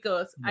booking,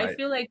 because I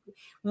feel like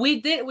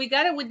we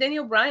got it with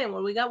Daniel Bryan,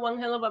 where we got one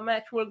hell of a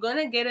match. We're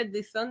gonna get it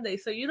this Sunday,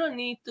 so you don't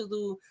need to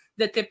do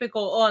the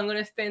typical, I'm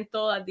gonna stand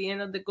tall at the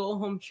end of the go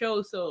home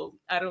show, so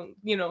I don't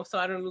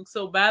look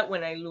so bad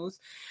when I lose.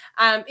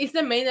 It's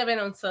the main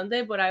event on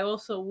Sunday, but I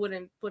also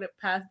wouldn't put it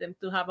past them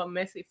to have a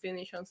messy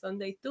finish on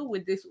Sunday too,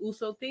 with this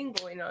Uso thing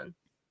going on.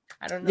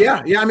 I don't know.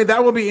 Yeah. I mean,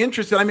 that will be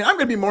interesting. I mean, I'm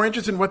going to be more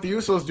interested in what the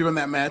Usos do in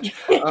that match.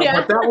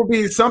 But that will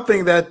be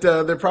something that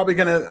they're probably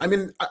going to. I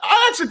mean,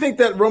 I actually think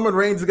that Roman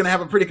Reigns is going to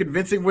have a pretty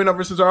convincing win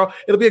over Cesaro.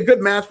 It'll be a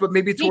good match, but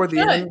maybe toward the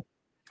end,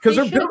 because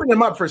they're building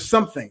him up for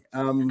something.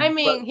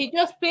 He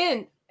just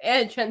pinned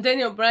Edge and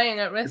Daniel Bryan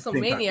at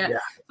WrestleMania,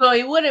 so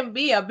it wouldn't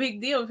be a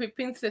big deal if he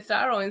pins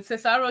Cesaro, and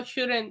Cesaro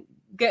shouldn't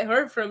get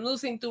hurt from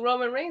losing to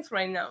Roman Reigns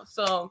right now.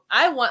 So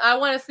I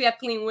want to see a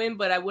clean win,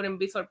 but I wouldn't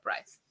be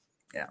surprised.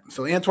 Yeah.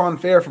 So Antoine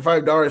Fair for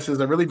 $5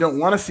 says, I really don't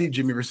want to see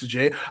Jimmy versus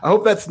Jay. I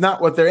hope that's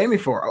not what they're aiming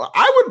for.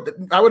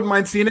 I wouldn't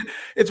mind seeing it.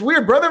 It's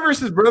weird. Brother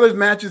versus brothers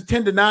matches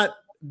tend to not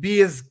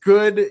be as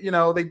good. You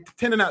know, they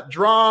tend to not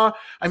draw.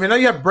 I mean, I know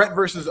you have Brett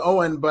versus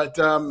Owen, but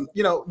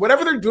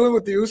whatever they're doing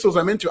with the Usos,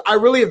 I'm into. I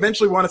really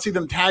eventually want to see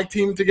them tag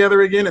team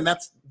together again, and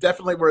that's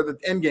definitely where the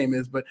end game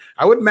is. But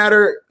I wouldn't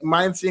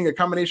mind seeing a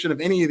combination of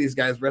any of these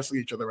guys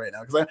wrestling each other right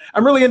now, because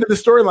I'm really into the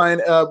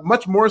storyline,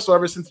 much more so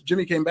ever since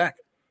Jimmy came back.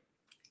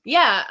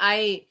 Yeah,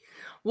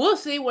 we'll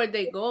see where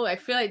they go. I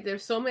feel like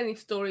there's so many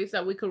stories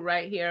that we could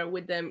write here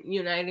with them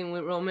uniting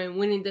with Roman,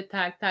 winning the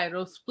tag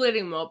titles,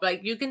 splitting them up.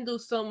 Like, you can do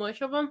so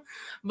much of them,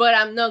 but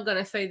I'm not going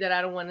to say that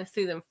I don't want to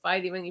see them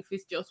fight, even if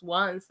it's just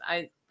once.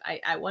 I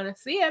want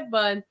to see it,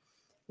 but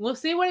we'll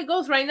see where it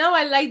goes. Right now,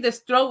 I like the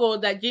struggle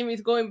that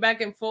Jimmy's going back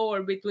and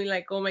forward between,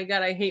 like, oh my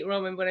God, I hate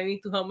Roman, but I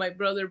need to help my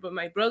brother, but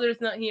my brother's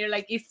not here.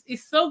 Like,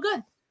 it's so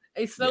good.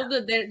 It's so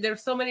good.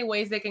 There's so many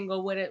ways they can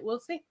go with it. We'll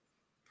see.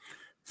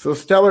 So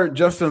Stellar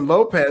Justin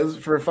Lopez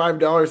for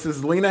 $5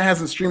 says, Lena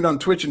hasn't streamed on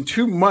Twitch in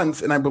 2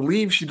 months, and I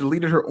believe she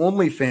deleted her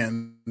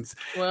OnlyFans.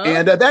 Well,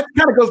 and that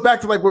kind of goes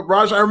back to like what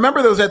Raj. I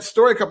remember there was that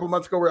story a couple of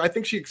months ago where I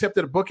think she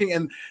accepted a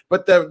booking,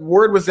 but the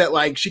word was that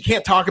like she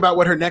can't talk about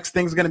what her next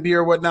thing's going to be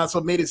or whatnot, so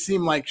it made it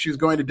seem like she was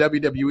going to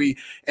WWE.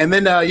 And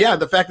then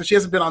the fact that she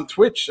hasn't been on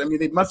Twitch, I mean,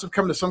 they must have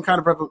come to some kind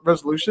of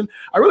resolution.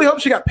 I really hope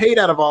she got paid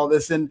out of all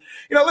this. And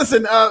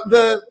listen,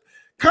 the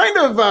kind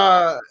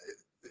of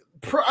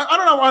I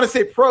don't want to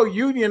say pro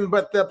union,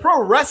 but the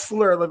pro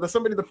wrestler, like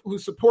somebody who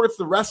supports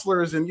the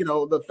wrestlers, and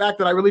the fact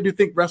that I really do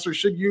think wrestlers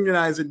should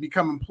unionize and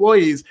become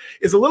employees,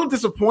 is a little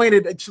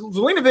disappointed.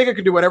 Zelina Vega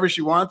can do whatever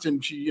she wants,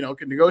 and she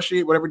can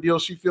negotiate whatever deal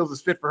she feels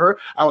is fit for her.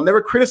 I will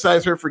never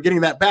criticize her for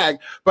getting that bag,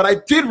 but I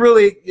did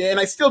really, and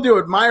I still do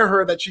admire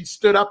her that she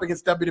stood up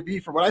against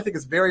WWE for what I think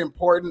is very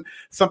important.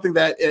 Something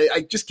that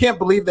I just can't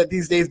believe that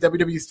these days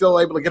WWE is still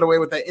able to get away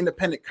with that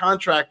independent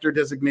contractor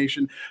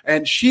designation,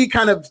 and she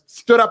kind of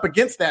stood up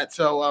against that.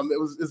 So it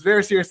was a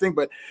very serious thing,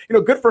 but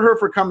good for her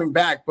for coming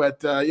back.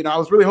 But I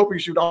was really hoping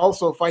she would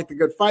also fight the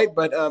good fight.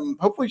 But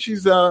hopefully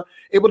she's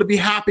able to be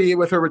happy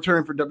with her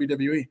return for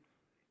WWE.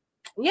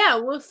 Yeah,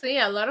 we'll see.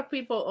 A lot of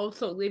people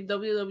also leave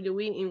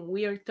WWE in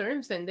weird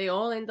terms, and they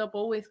all end up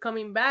always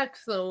coming back.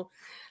 So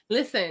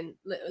listen,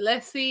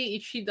 let's see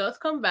if she does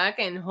come back,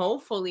 and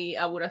hopefully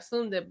I would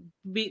assume that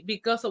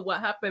because of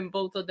what happened,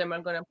 both of them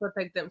are going to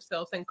protect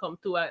themselves and come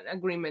to an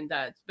agreement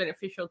that's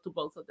beneficial to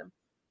both of them.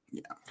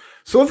 Yeah.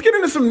 So let's get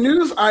into some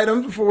news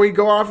items before we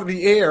go off of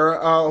the air.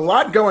 A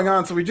lot going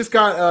on. So we just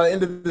got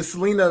into the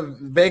Zelina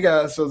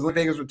Vega, so Zelina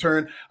Vega's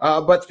return.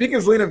 But speaking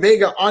of Zelina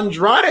Vega,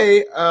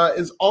 Andrade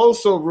is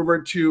also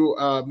rumored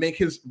to make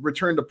his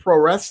return to pro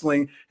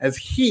wrestling, as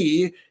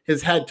he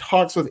has had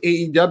talks with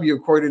AEW,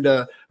 according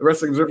to the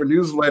Wrestling Observer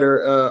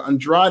newsletter.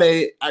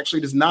 Andrade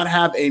actually does not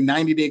have a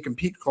 90-day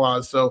compete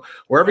clause. So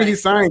wherever he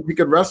signs, he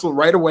could wrestle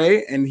right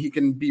away, and he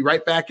can be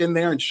right back in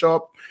there and show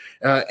up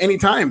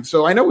anytime.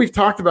 So I know we've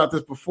talked about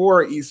this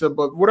before, Isa,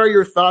 but what are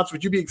your thoughts?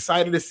 Would you be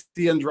excited to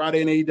see Andrade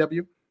in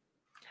AEW?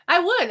 I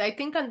would. I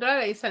think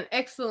Andrade is an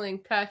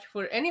excellent catch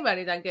for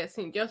anybody that gets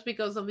him, just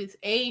because of his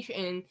age,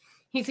 and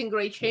he's in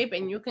great shape,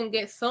 and you can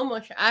get so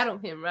much out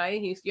of him,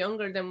 right? He's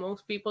younger than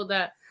most people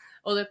that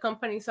other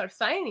companies are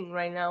signing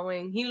right now,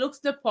 and he looks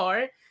the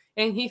part,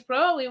 and he's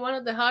probably one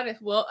of the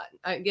hottest. Well,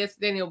 I guess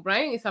Daniel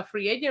Bryan is a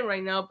free agent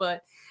right now,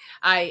 but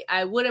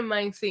I wouldn't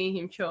mind seeing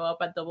him show up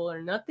at Double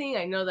or Nothing.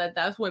 I know that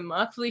that's when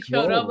Moxley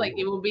showed up. Like,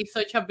 it would be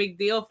such a big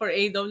deal for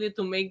AEW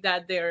to make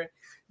that their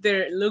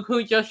look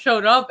who just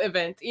showed up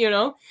event,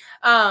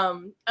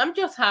 I'm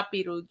just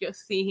happy to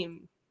just see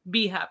him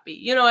be happy.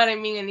 You know what I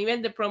mean? And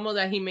even the promo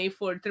that he made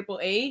for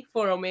AAA,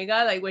 for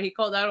Omega, like when he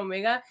called out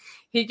Omega,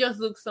 he just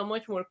looks so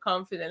much more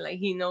confident. Like,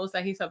 he knows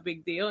that he's a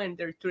big deal and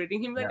they're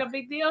treating him like a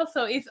big deal.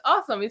 So it's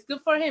awesome. It's good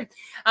for him.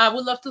 I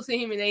would love to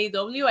see him in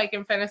AEW. I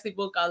can fantasy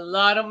book a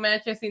lot of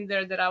matches in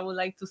there that I would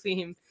like to see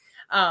him.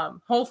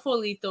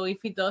 Hopefully, though,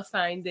 if he does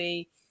sign,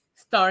 they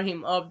start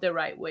him up the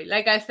right way.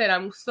 Like I said,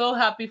 I'm so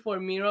happy for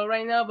Miro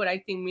right now, but I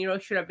think Miro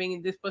should have been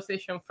in this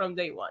position from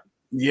day one.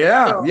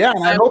 Yeah,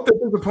 and I hope that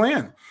there's a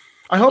plan.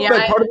 I hope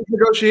that part of the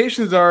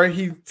negotiations are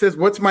he says,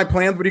 "What's my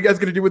plan? What are you guys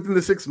going to do within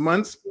the 6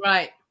 months?"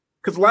 Right.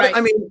 Because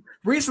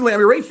recently,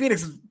 Rey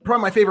Fenix is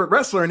probably my favorite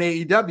wrestler in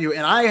AEW,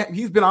 and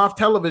he's been off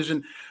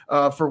television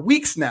for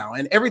weeks now.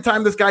 And every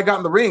time this guy got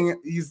in the ring,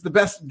 he's the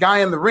best guy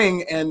in the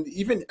ring. And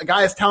even a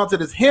guy as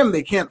talented as him,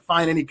 they can't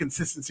find any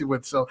consistency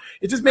with. So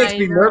it just makes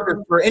me nervous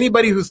for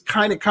anybody who's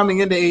kind of coming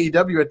into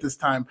AEW at this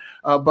time.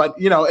 But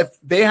if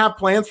they have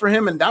plans for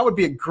him, and that would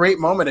be a great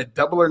moment at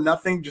Double or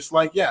Nothing, just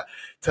like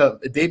to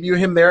debut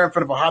him there in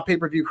front of a hot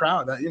pay-per-view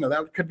crowd.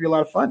 That could be a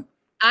lot of fun.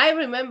 I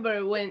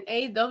remember when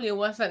AEW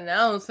was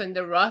announced and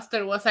the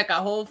roster was like a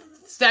whole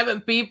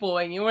 7 people,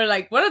 and you were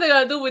like, what are they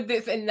going to do with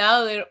this? And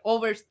now they're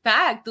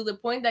overstacked to the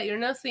point that you're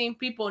not seeing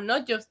people,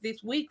 not just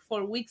this week,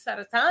 for weeks at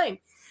a time.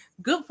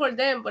 Good for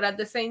them, but at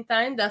the same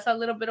time, that's a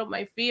little bit of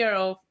my fear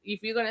of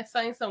if you're going to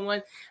sign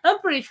someone, I'm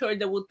pretty sure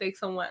they will take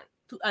someone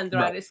to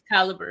Andrade's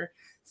caliber.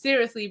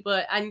 Seriously,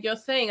 but I'm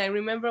just saying, I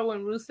remember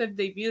when Rusev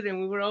debuted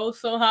and we were all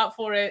so hot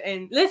for it.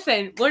 And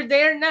listen, we're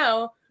there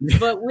now,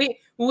 but we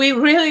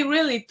really,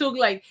 really took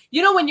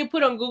when you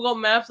put on Google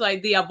Maps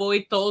the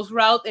avoid tolls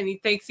route and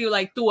it takes you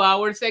 2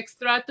 hours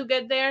extra to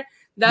get there.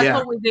 That's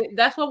what we did.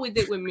 That's what we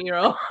did with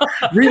Miro.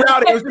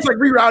 Rerouting. It was just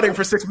rerouting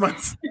for 6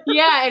 months.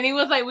 Yeah, and he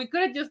was we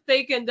could have just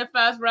taken the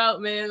fast route,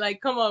 man.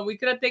 Come on, we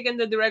could have taken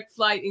the direct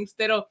flight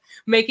instead of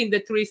making the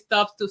 3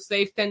 stops to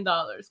save $10.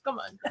 Come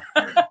on.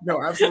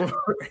 No, absolutely.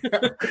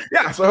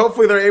 Yeah, so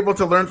hopefully they're able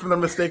to learn from their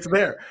mistakes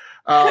there.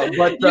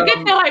 But you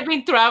can tell I've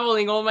been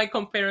traveling. All my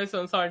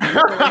comparisons are.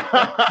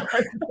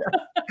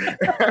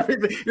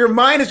 Your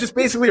mind is just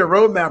basically a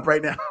roadmap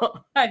right now.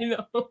 I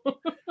know.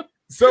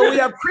 So we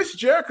have Chris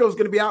Jericho is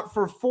going to be out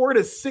for 4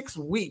 to 6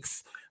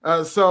 weeks.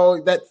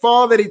 So that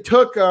fall that he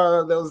took,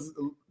 that was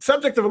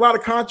subject of a lot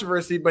of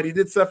controversy, but he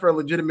did suffer a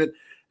legitimate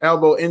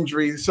elbow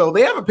injury. So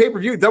they have a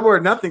pay-per-view, Double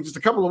or Nothing, just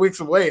a couple of weeks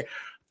away.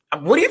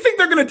 What do you think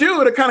they're going to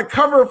do to kind of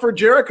cover for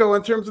Jericho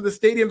in terms of the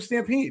Stadium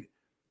Stampede?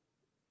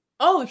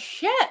 Oh,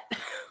 shit.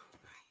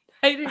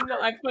 I didn't know.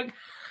 I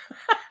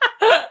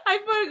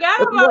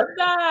forgot about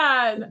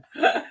that.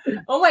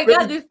 Oh my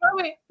God, this is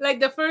probably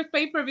the first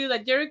pay-per-view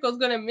that Jericho's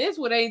gonna miss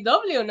with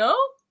AEW, no?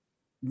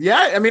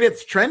 Yeah,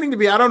 it's trending to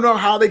be. I don't know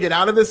how they get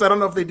out of this. I don't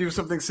know if they do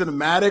something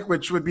cinematic,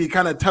 which would be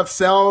kind of tough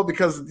sell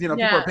because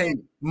people are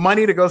paying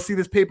money to go see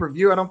this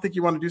pay-per-view. I don't think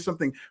you want to do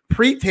something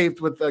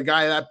pre-taped with a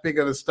guy that big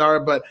of a star,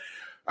 but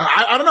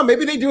I don't know.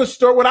 Maybe they do a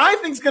story. What I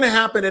think is going to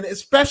happen, and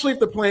especially if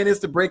the plan is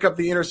to break up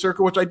the Inner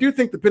Circle, which I do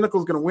think the Pinnacle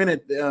is going to win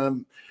it.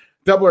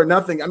 Double or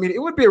Nothing. It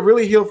would be a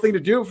really heel thing to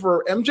do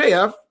for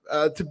MJF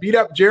to beat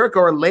up Jericho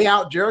or lay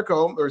out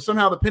Jericho, or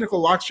somehow the Pinnacle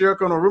locks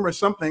Jericho in a room or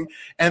something,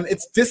 and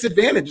it's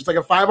disadvantage. It's like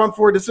a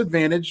 5-on-4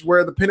 disadvantage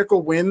where the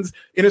Pinnacle wins,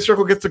 Inner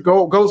Circle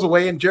goes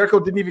away, and Jericho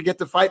didn't even get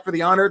to fight for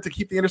the honor to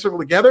keep the Inner Circle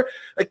together.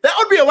 That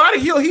would be a lot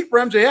of heel heat for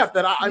MJF.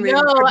 No,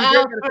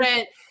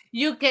 Alfred.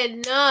 You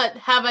cannot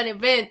have an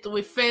event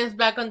with fans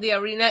back on the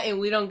arena and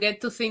we don't get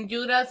to sing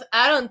Judas.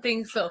 I don't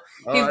think so.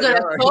 He's going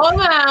to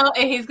come out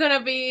and he's going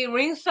to be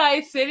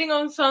ringside sitting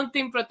on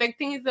something,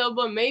 protecting his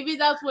elbow. Maybe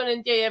that's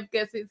when MJF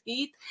gets his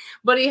heat.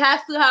 But it has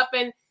to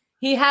happen.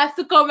 He has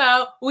to come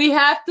out. We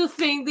have to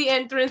sing the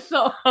entrance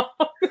song.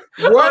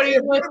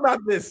 What about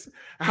this?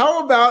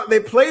 How about they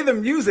play the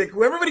music?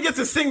 Everybody gets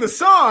to sing the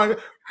song,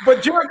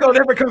 but Jericho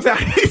never comes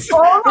out.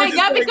 Oh my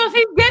God, because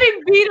he's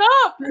getting beat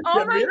up.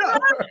 Oh my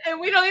God. And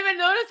we don't even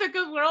notice it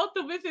because we're all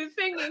too busy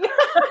singing.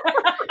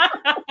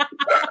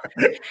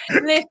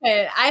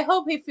 Listen, I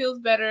hope he feels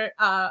better,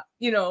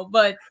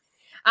 but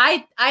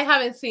I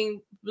haven't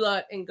seen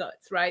Blood and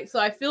Guts, right? So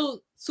I feel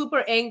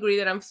super angry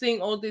that I'm seeing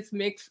all these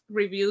mixed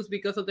reviews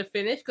because of the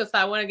finish, because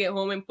I want to get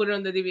home and put it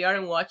on the DVR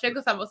and watch it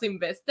because I was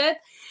invested.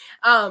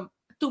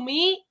 To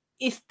me,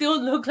 it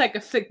still looked like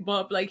a sick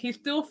bump. He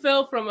still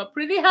fell from a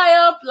pretty high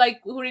up,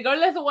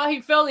 regardless of what he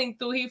fell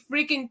into, he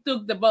freaking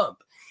took the bump.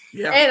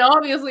 Yeah. And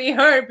obviously it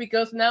hurt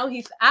because now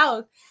he's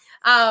out.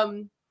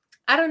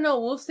 I don't know.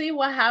 We'll see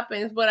what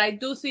happens, but I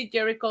do see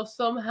Jericho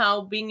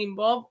somehow being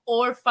involved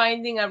or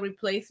finding a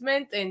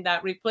replacement, and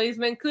that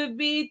replacement could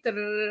be,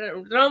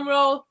 drum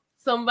roll,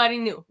 somebody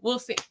new. We'll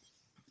see.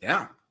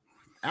 Yeah,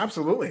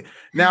 absolutely.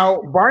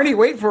 Now, Barney,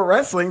 wait for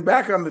wrestling.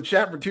 Back on the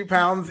chat for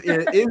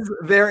 £2. Is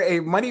there a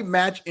money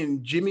match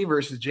in Jimmy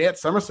versus Jay at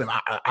SummerSlam?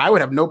 I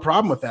would have no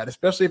problem with that,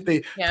 especially if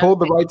they told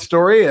the right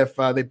story, if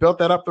they built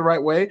that up the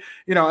right way.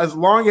 As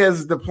long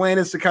as the plan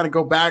is to kind of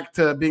go back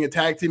to being a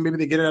tag team, maybe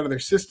they get it out of their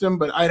system,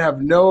 but I'd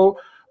have no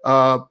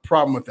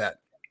problem with that.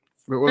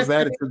 What was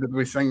that? Did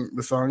we sing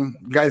the song?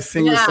 You guys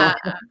sing the song?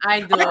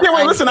 I do. I can't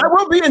wait. Listen, I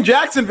will be in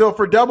Jacksonville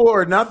for Double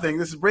or Nothing.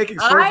 This is breaking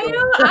sports.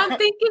 I'm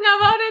thinking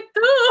about it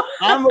too.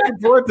 I'm looking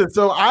forward to it.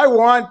 So I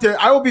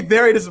will be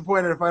very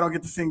disappointed if I don't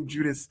get to sing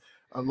Judas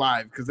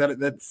live, because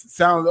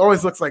that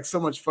always looks like so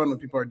much fun when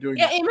people are doing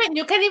it. Even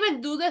you can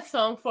even do the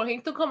song for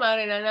him to come out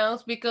and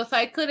announce, because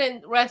I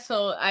couldn't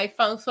wrestle. I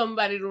found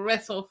somebody to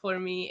wrestle for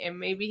me, and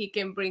maybe he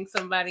can bring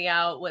somebody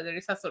out, whether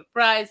it's a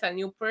surprise, a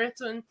new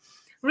person.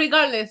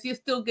 Regardless, you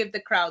still give the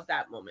crowd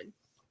that moment.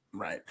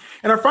 Right.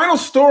 And our final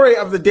story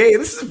of the day,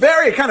 this is a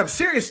very kind of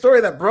serious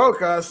story that broke.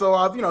 So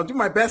I'll, do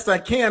my best I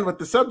can with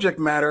the subject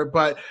matter.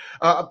 But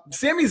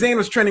Sami Zayn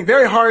was trending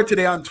very hard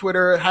today on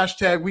Twitter.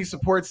 # we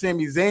support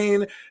Sami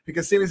Zayn,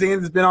 because Sami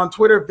Zayn has been on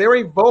Twitter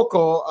very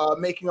vocal,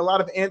 making a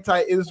lot of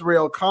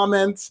anti-Israel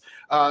comments.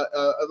 A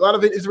lot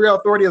of Israel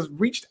authority has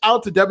reached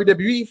out to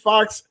WWE,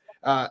 Fox,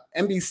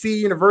 NBC,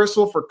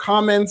 Universal for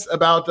comments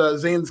about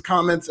Zayn's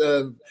comments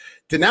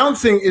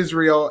denouncing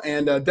Israel,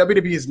 and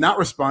WWE has not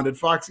responded.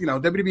 Fox,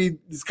 WWE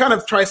kind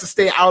of tries to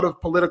stay out of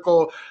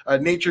political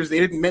natures. They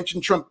didn't mention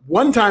Trump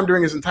one time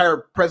during his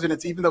entire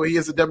presidency, even though he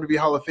is a WWE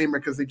Hall of Famer,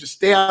 because they just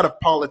stay out of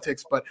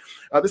politics. But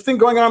this thing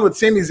going on with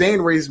Sami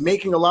Zayn, where he's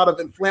making a lot of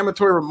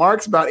inflammatory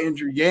remarks about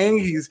Andrew Yang,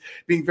 he's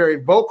being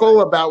very vocal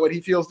about what he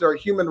feels there are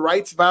human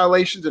rights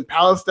violations in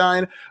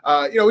Palestine.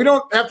 We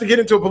don't have to get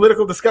into a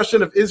political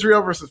discussion of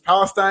Israel versus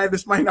Palestine.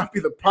 This might not be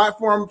the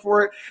platform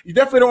for it. You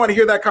definitely don't want to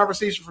hear that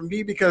conversation from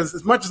me, because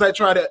as much as I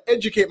try to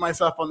educate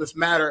myself on this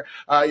matter,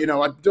 I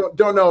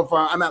don't know if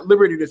I'm at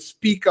liberty to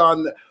speak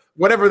on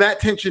whatever that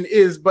tension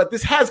is. But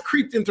this has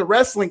creeped into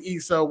wrestling,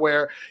 Issa,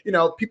 where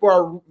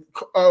people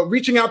are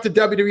reaching out to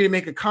WWE to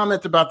make a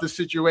comment about this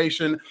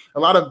situation. A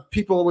lot of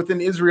people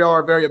within Israel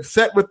are very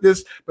upset with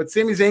this, but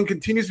Sami Zayn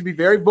continues to be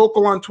very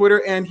vocal on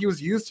Twitter, and he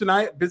was used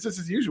tonight, business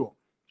as usual.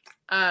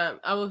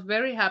 I was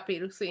very happy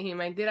to see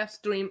him. I did a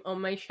stream on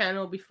my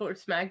channel before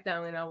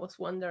SmackDown, and I was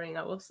wondering,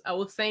 I was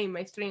saying in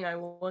my stream, I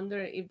wonder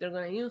if they're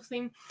gonna use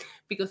him,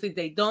 because if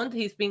they don't,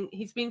 he's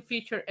been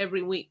featured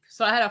every week.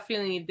 So I had a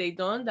feeling if they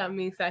don't, that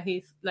means that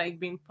he's like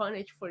being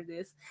punished for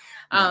this.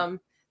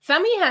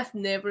 Sami has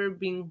never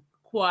been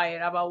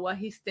quiet about what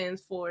he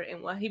stands for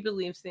and what he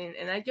believes in,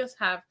 and I just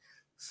have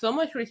so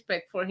much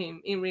respect for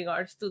him in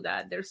regards to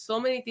that. There's so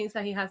many things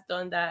that he has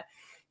done that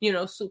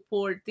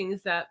support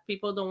things that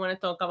people don't want to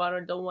talk about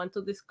or don't want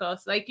to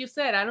discuss. Like you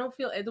said, I don't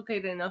feel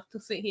educated enough to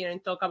sit here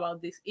and talk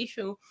about this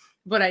issue,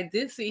 but I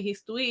did see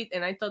his tweet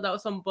and I thought that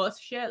was some buzz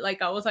shit.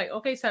 Like, I was like,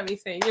 okay, Sami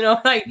Zayn,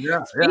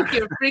 speak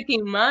your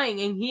freaking mind.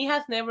 And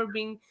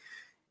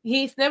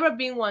he's never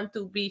been one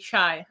to be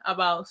shy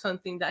about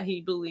something that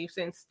he believes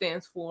and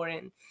stands for.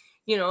 And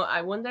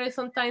I wonder if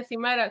sometimes he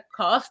might have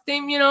cost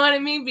him, you know what I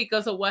mean,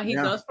 because of what he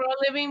does for a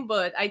living.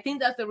 But I think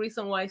that's the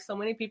reason why so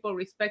many people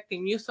respect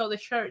him. You saw the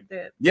shirt,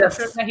 the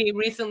shirt that he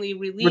recently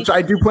released, which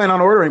I do plan on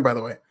ordering, by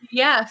the way.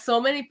 Yeah,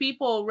 so many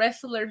people,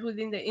 wrestlers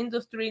within the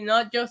industry,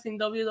 not just in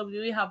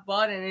WWE, have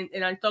bought it,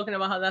 and I'm talking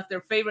about how that's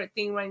their favorite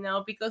thing right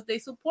now because they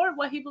support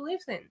what he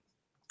believes in.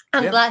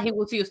 I'm glad he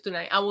was used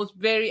tonight.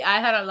 I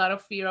had a lot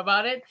of fear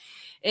about it.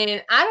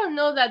 And I don't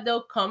know that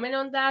they'll comment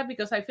on that,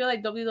 because I feel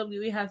like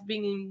WWE has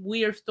been in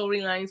weird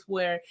storylines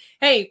where,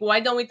 hey, why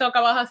don't we talk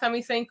about how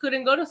Sami Zayn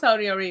couldn't go to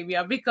Saudi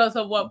Arabia because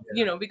of what,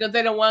 because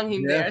they don't want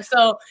him there.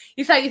 So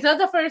it's like, it's not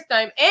the first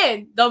time.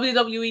 And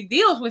WWE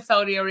deals with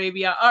Saudi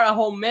Arabia are a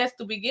whole mess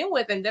to begin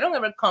with, and they don't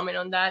ever comment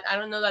on that. I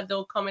don't know that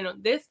they'll comment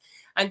on this.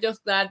 I'm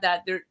just glad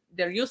that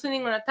they're using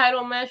him on a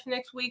title match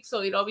next week.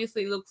 So it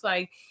obviously looks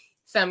like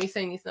Sami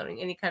Zayn is not in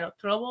any kind of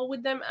trouble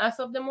with them as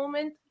of the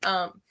moment.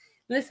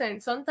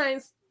 Listen,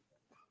 sometimes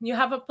you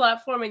have a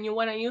platform and you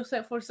want to use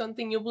it for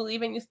something you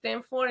believe and you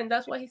stand for, and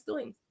that's what he's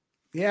doing.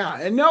 Yeah,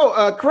 and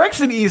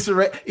correction, Issa.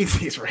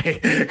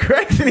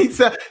 Correction,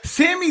 Issa.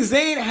 Sami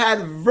Zayn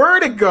had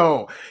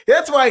vertigo.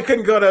 That's why he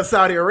couldn't go to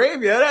Saudi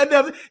Arabia.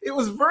 It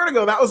was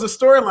vertigo. That was a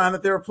storyline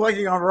that they were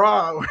plugging on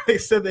Raw, where they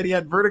said that he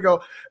had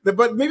vertigo.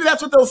 But maybe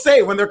that's what they'll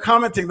say when they're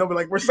commenting. They'll be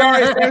like, "We're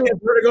sorry, Sami has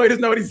vertigo. He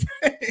doesn't know what he's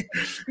saying."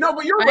 No,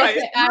 but you're right.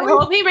 I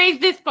hope he makes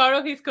this part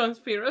of his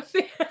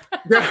conspiracy.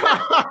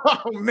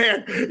 Oh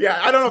man,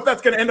 yeah. I don't know if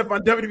that's going to end up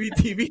on WWE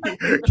TV.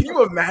 Can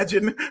you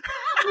imagine?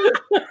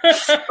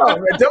 Oh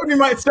man,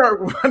 WWE might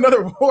start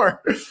another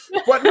war.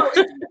 But no,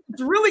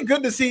 it's really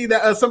good to see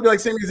that somebody like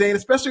Sami Zayn,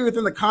 especially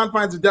within the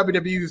confines of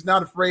WWE, who's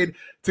not afraid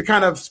to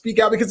kind of speak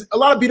out, because a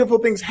lot of beautiful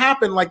things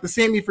happen, like the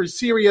Sami for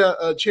Syria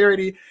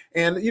charity.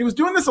 And he was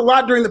doing this a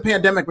lot during the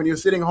pandemic when he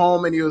was sitting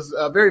home, and he was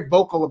very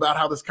vocal about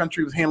how this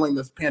country was handling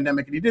this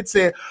pandemic. And he did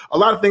say a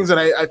lot of things that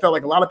I felt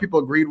like a lot of people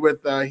agreed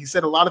with. He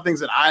said a lot of things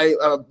that I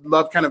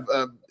love kind of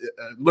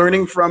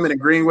learning from and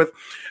agreeing with.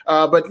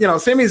 But,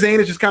 Sami Zayn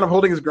is just kind of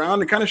holding his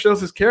ground and kind of shows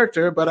his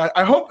character. But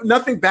I hope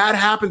nothing bad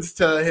happens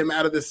to him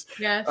out of this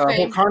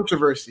whole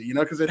controversy,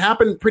 because it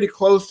happened pretty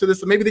close to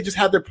this. So maybe they just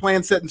had their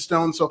plan set in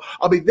stone. So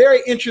I'll be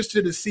very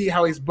interested to see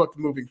how he's booked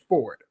moving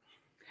forward.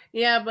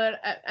 Yeah, but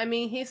I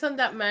mean, he's on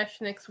that match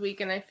next week,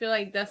 and I feel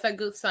like that's a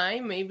good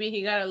sign. Maybe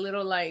he got a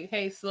little like,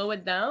 hey, slow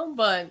it down.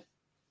 But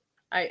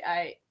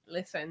I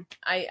listen,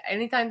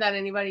 anytime that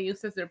anybody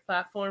uses their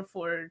platform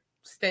for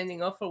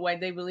standing up for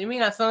what they believe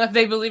in, as long as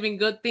they believe in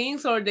good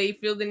things or they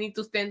feel the need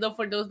to stand up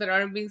for those that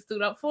aren't being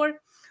stood up for,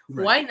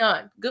 why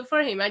not? Good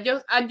for him.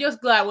 I'm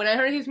just glad when I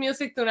heard his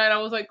music tonight, I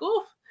was like,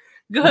 ooh,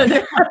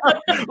 good.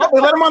 Well,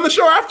 we let him on the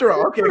show after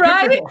all. Okay,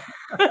 right?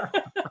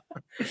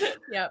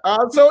 Yeah.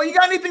 So you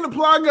got anything to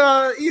plug,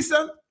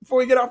 Issa, before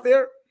we get off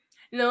there?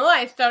 No,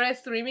 I started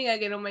streaming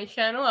again on my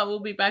channel. I will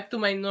be back to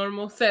my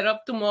normal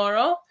setup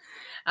tomorrow.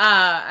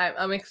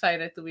 I'm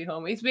excited to be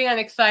home. It's been an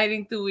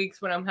exciting 2 weeks,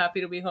 but I'm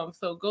happy to be home.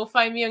 So go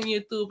find me on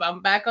YouTube.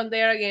 I'm back on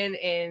there again.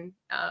 And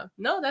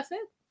no, that's it.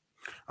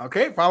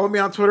 Okay, follow me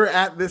on Twitter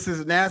at This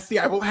Is Nasty.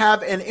 I will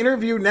have an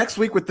interview next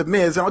week with The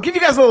Miz, and I'll give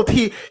you guys a little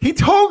tea. He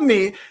told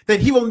me that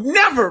he will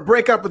never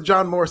break up with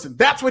John Morrison.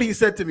 That's what he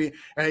said to me,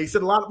 and he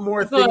said a lot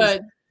more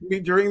things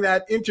during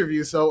that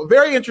interview. So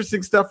very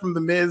interesting stuff from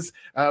The Miz.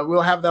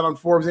 We'll have that on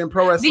Forbes and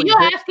Pro Wrestling. Did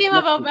you ask him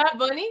about Bad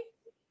Bunny?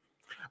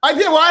 I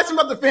did. Well, I asked him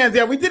about the fans.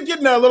 Yeah, we did get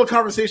in a little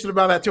conversation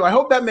about that too. I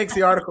hope that makes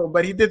the article.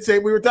 But he did say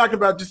we were talking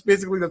about just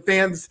basically the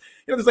fans.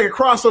 You know, there's like a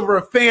crossover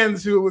of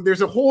fans who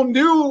there's a whole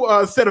new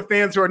set of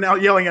fans who are now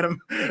yelling at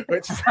him,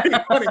 which is pretty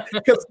funny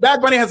because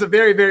Bad Bunny has a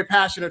very, very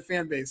passionate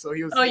fan base. So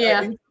he was. Oh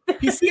yeah.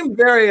 He seemed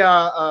very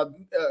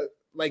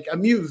like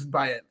amused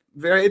by it.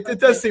 It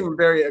does seem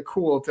very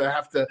cool to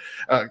have to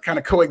kind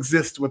of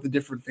coexist with a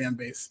different fan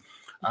base.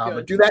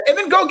 But do that. And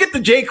then go get the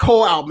J.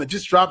 Cole album. It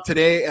just dropped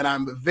today, and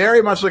I'm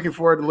very much looking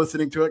forward to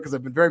listening to it because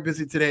I've been very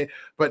busy today.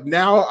 But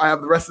now I have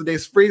the rest of the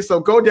days free.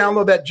 So go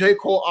download that J.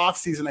 Cole off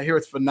season. I hear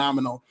it's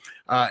phenomenal.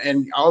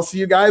 And I'll see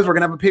you guys. We're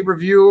going to have a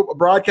pay-per-view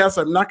broadcast.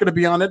 I'm not going to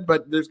be on it,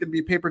 but there's going to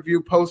be a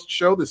pay-per-view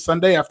post-show this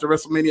Sunday after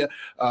WrestleMania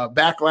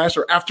Backlash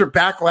or after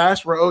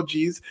Backlash. We're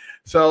OGs.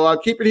 So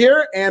keep it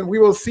here, and we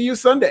will see you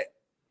Sunday.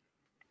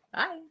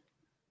 Bye.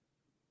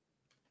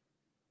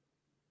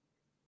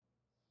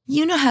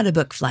 You know how to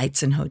book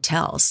flights and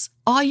hotels.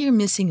 All you're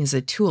missing is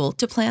a tool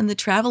to plan the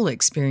travel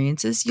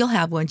experiences you'll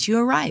have once you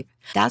arrive.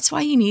 That's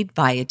why you need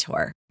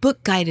Viator.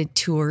 Book guided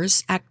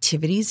tours,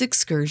 activities,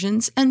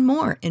 excursions, and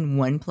more in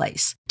one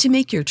place to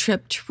make your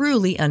trip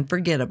truly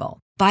unforgettable.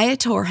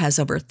 Viator has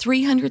over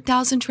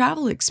 300,000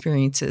 travel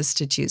experiences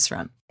to choose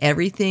from.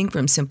 Everything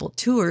from simple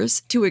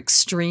tours to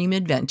extreme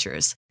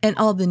adventures and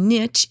all the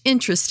niche,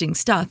 interesting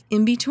stuff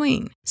in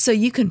between. So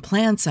you can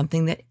plan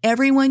something that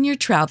everyone you're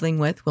traveling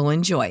with will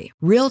enjoy.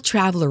 Real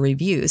traveler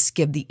reviews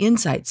give the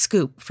inside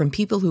scoop from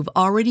people who've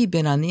already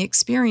been on the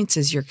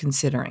experiences you're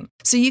considering.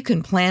 So you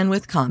can plan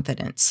with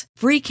confidence.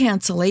 Free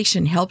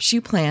cancellation helps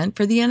you plan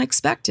for the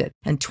unexpected.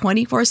 And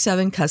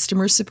 24/7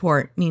 customer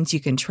support means you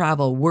can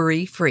travel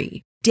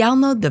worry-free.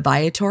 Download the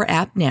Viator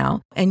app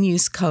now and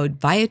use code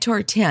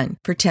Viator10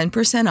 for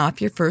 10%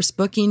 off your first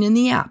booking in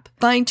the app.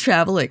 Find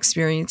travel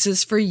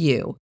experiences for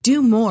you.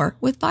 Do more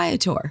with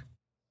Viator.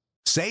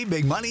 Save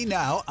big money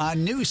now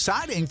on new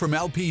siding from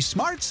LP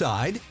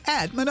SmartSide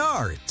at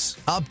Menards.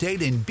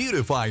 Update and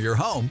beautify your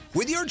home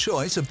with your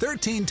choice of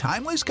 13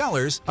 timeless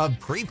colors of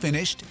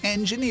pre-finished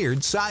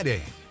engineered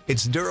siding.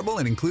 It's durable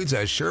and includes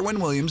a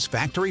Sherwin-Williams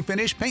factory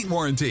finish paint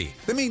warranty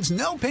that means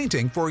no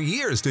painting for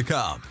years to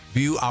come.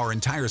 View our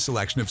entire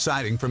selection of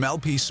siding from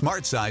LP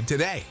SmartSide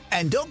today.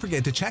 And don't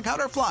forget to check out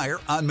our flyer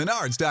on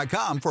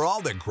Menards.com for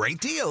all the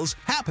great deals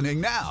happening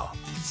now.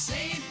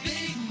 Save